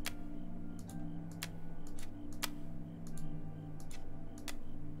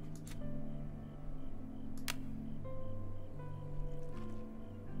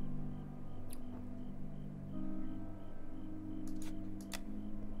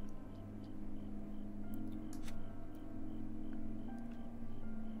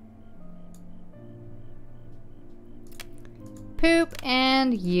 Poop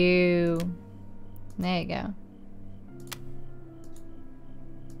and you. There you go.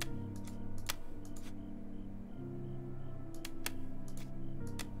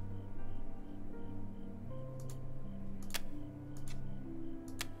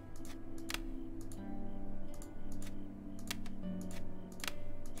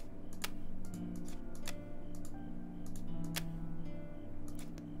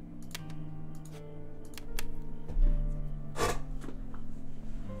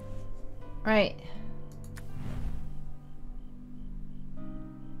 Right.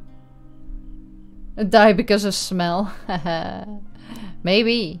 Die because of smell.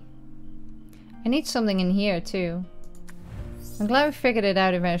 Maybe. I need something in here too. I'm glad we figured it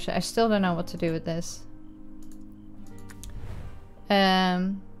out eventually. I still don't know what to do with this.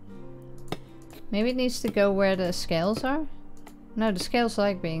 Maybe it needs to go where the scales are? No, the scales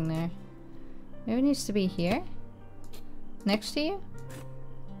like being there. Maybe it needs to be here? Next to you?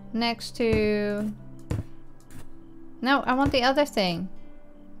 Next to... No, I want the other thing.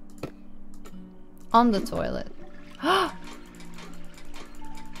 On the toilet.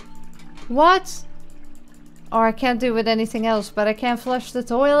 What? Or I can't do it with anything else, but I can't flush the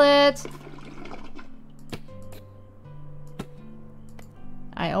toilet.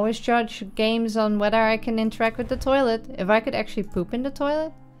 I always judge games on whether I can interact with the toilet. If I could actually poop in the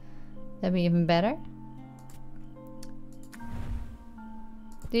toilet, that'd be even better.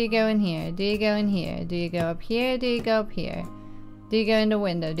 Do you go in here? Do you go in here? Do you go up here? Do you go up here? Do you go in the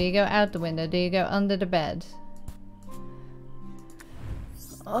window? Do you go out the window? Do you go under the bed?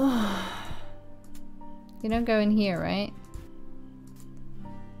 Oh. You don't go in here, right?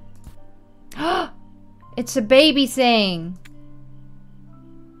 It's a baby thing!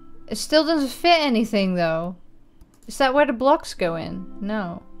 It still doesn't fit anything though. Is that where the blocks go in?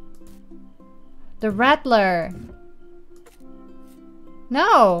 No. The rattler!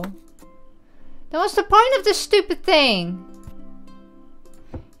 No! Then what's the point of this stupid thing?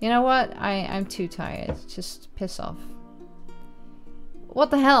 You know what? I'm too tired. Just piss off. What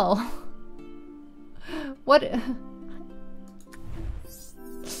the hell? What?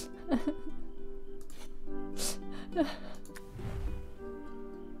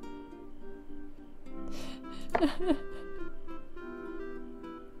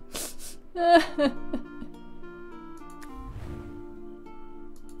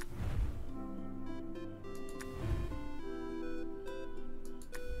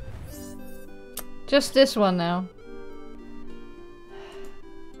 Just this one now.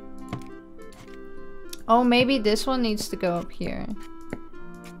 Oh, maybe this one needs to go up here.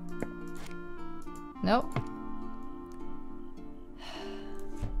 Nope.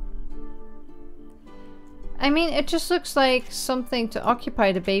 I mean, it just looks like something to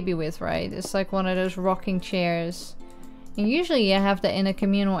occupy the baby with, right? It's like one of those rocking chairs. And usually you have that in a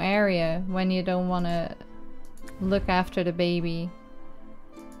communal area when you don't want to look after the baby.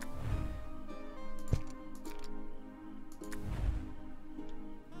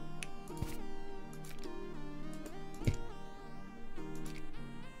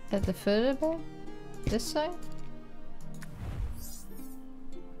 At the foot of the bed? This side?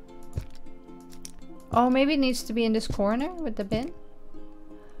 Oh, maybe it needs to be in this corner with the bin?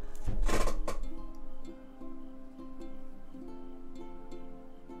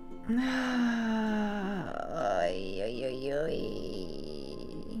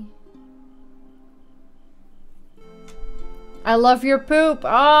 I love your poop. Oh,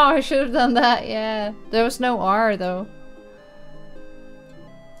 I should have done that. Yeah. There was no R though.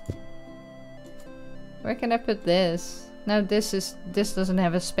 Where can I put this? No, this doesn't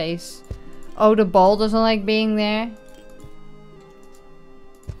have a space. Oh, the ball doesn't like being there.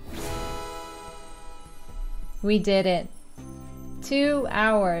 We did it. 2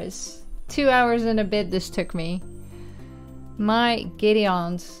 hours. 2 hours and a bit this took me. My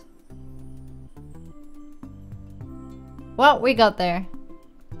Gideons. Well, we got there.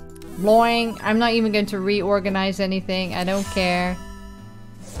 Bloing. I'm not even going to reorganize anything. I don't care.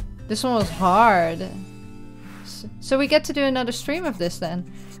 This one was hard. So we get to do another stream of this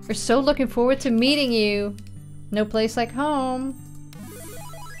then. We're so looking forward to meeting you. No place like home.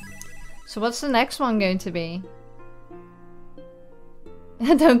 So what's the next one going to be?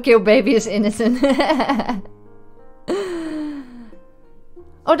 Don't kill baby is innocent.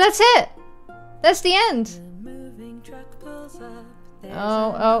 Oh, that's it! That's the end!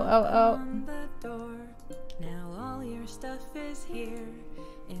 Oh.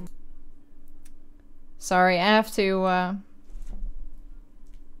 Sorry, I have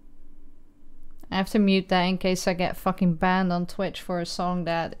to mute that in case I get fucking banned on Twitch for a song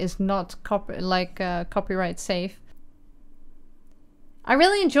that is not copyright safe. I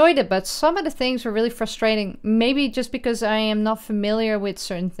really enjoyed it, but some of the things were really frustrating. Maybe just because I am not familiar with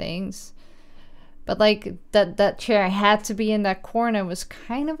certain things. But like that chair had to be in that corner was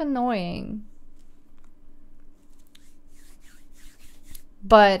kind of annoying.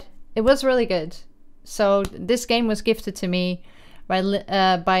 But it was really good. So this game was gifted to me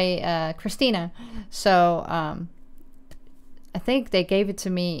by Christina. So I think they gave it to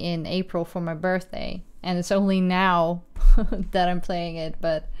me in April for my birthday. And it's only now that I'm playing it,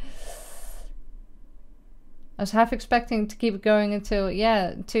 but I was half expecting to keep going until,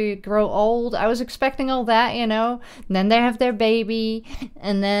 yeah, to grow old. I was expecting all that, you know. And then they have their baby,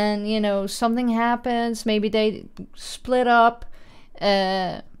 and then, you know, something happens. Maybe they split up.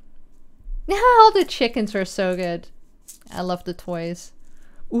 Yeah, all the chickens are so good. I love the toys.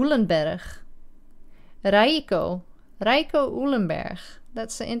 Uhlenberg. Raiko. Raiko Uhlenberg.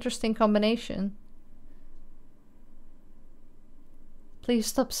 That's an interesting combination. Please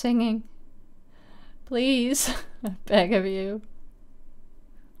stop singing. Please. I beg of you.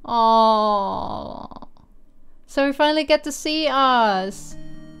 Aww. So we finally get to see us.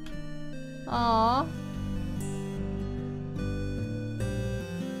 Aww.